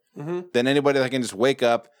hair than anybody that can just wake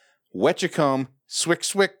up, wet your comb, swick,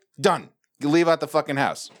 done. You leave out the fucking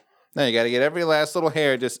house. Now you got to get every last little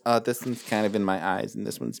hair. Just this one's kind of in my eyes, and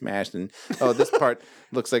this one's smashed, and this part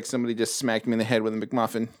looks like somebody just smacked me in the head with a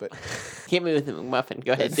McMuffin. But Hit me with the McMuffin.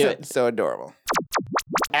 Go ahead, do it. so adorable.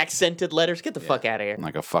 Accented letters. Get the fuck out of here.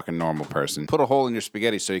 Like a fucking normal person. Put a hole in your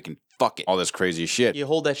spaghetti so you can fuck it. All this crazy shit. You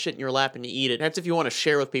hold that shit in your lap and you eat it. That's if you want to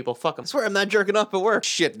share with people. Fuck them. I swear I'm not jerking off at work.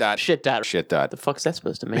 Shit dot. Shit dot. Shit dot. The fuck's that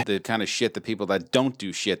supposed to mean? The kind of shit that people that don't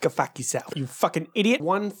do shit. Go fuck yourself. You fucking idiot.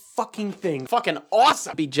 One fucking thing. Fucking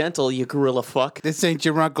awesome. Be gentle, you gorilla fuck. This ain't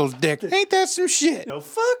your uncle's dick. Ain't that some shit? No,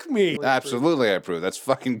 fuck me. Absolutely, I approve. That's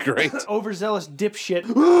fucking great. Overzealous dipshit.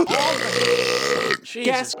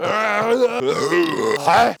 Jesus.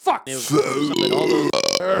 Fuck.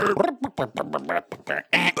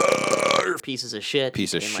 Pieces of shit.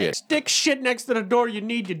 Piece of And, shit. Stick shit next to the door you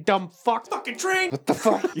need, you dumb fuck. Fucking train. What the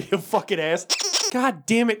fuck? You fucking ass. God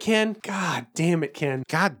damn it, Ken. God damn it, Ken.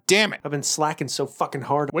 God damn it. I've been slacking so fucking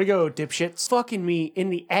hard. Way to go, dipshits. Fucking me in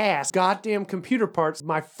the ass. Goddamn computer parts.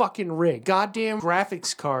 My fucking rig. Goddamn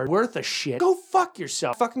graphics card. Worth a shit. Go fuck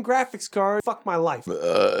yourself. Fucking graphics card. Fuck my life.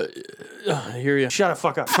 I hear you. Shut the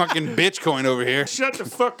fuck up. Fucking bitchcoin over here. Shut the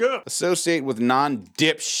fuck up. Associate with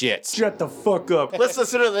non-dipshits. Shut the fuck up. Let's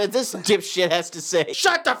listen to what this dipshit has to say.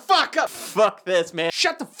 Shut the fuck up. Fuck this, man.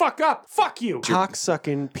 Shut the fuck up. Fuck you.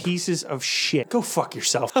 Cocksucking pieces of shit. Go fuck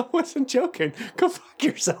yourself. I wasn't joking. Go fuck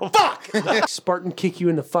yourself. Fuck. Spartan kick you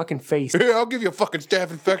in the fucking face. Here, I'll give you a fucking staph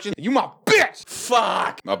infection. You my bitch.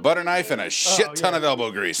 Fuck. A butter knife and a shit ton of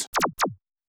elbow grease.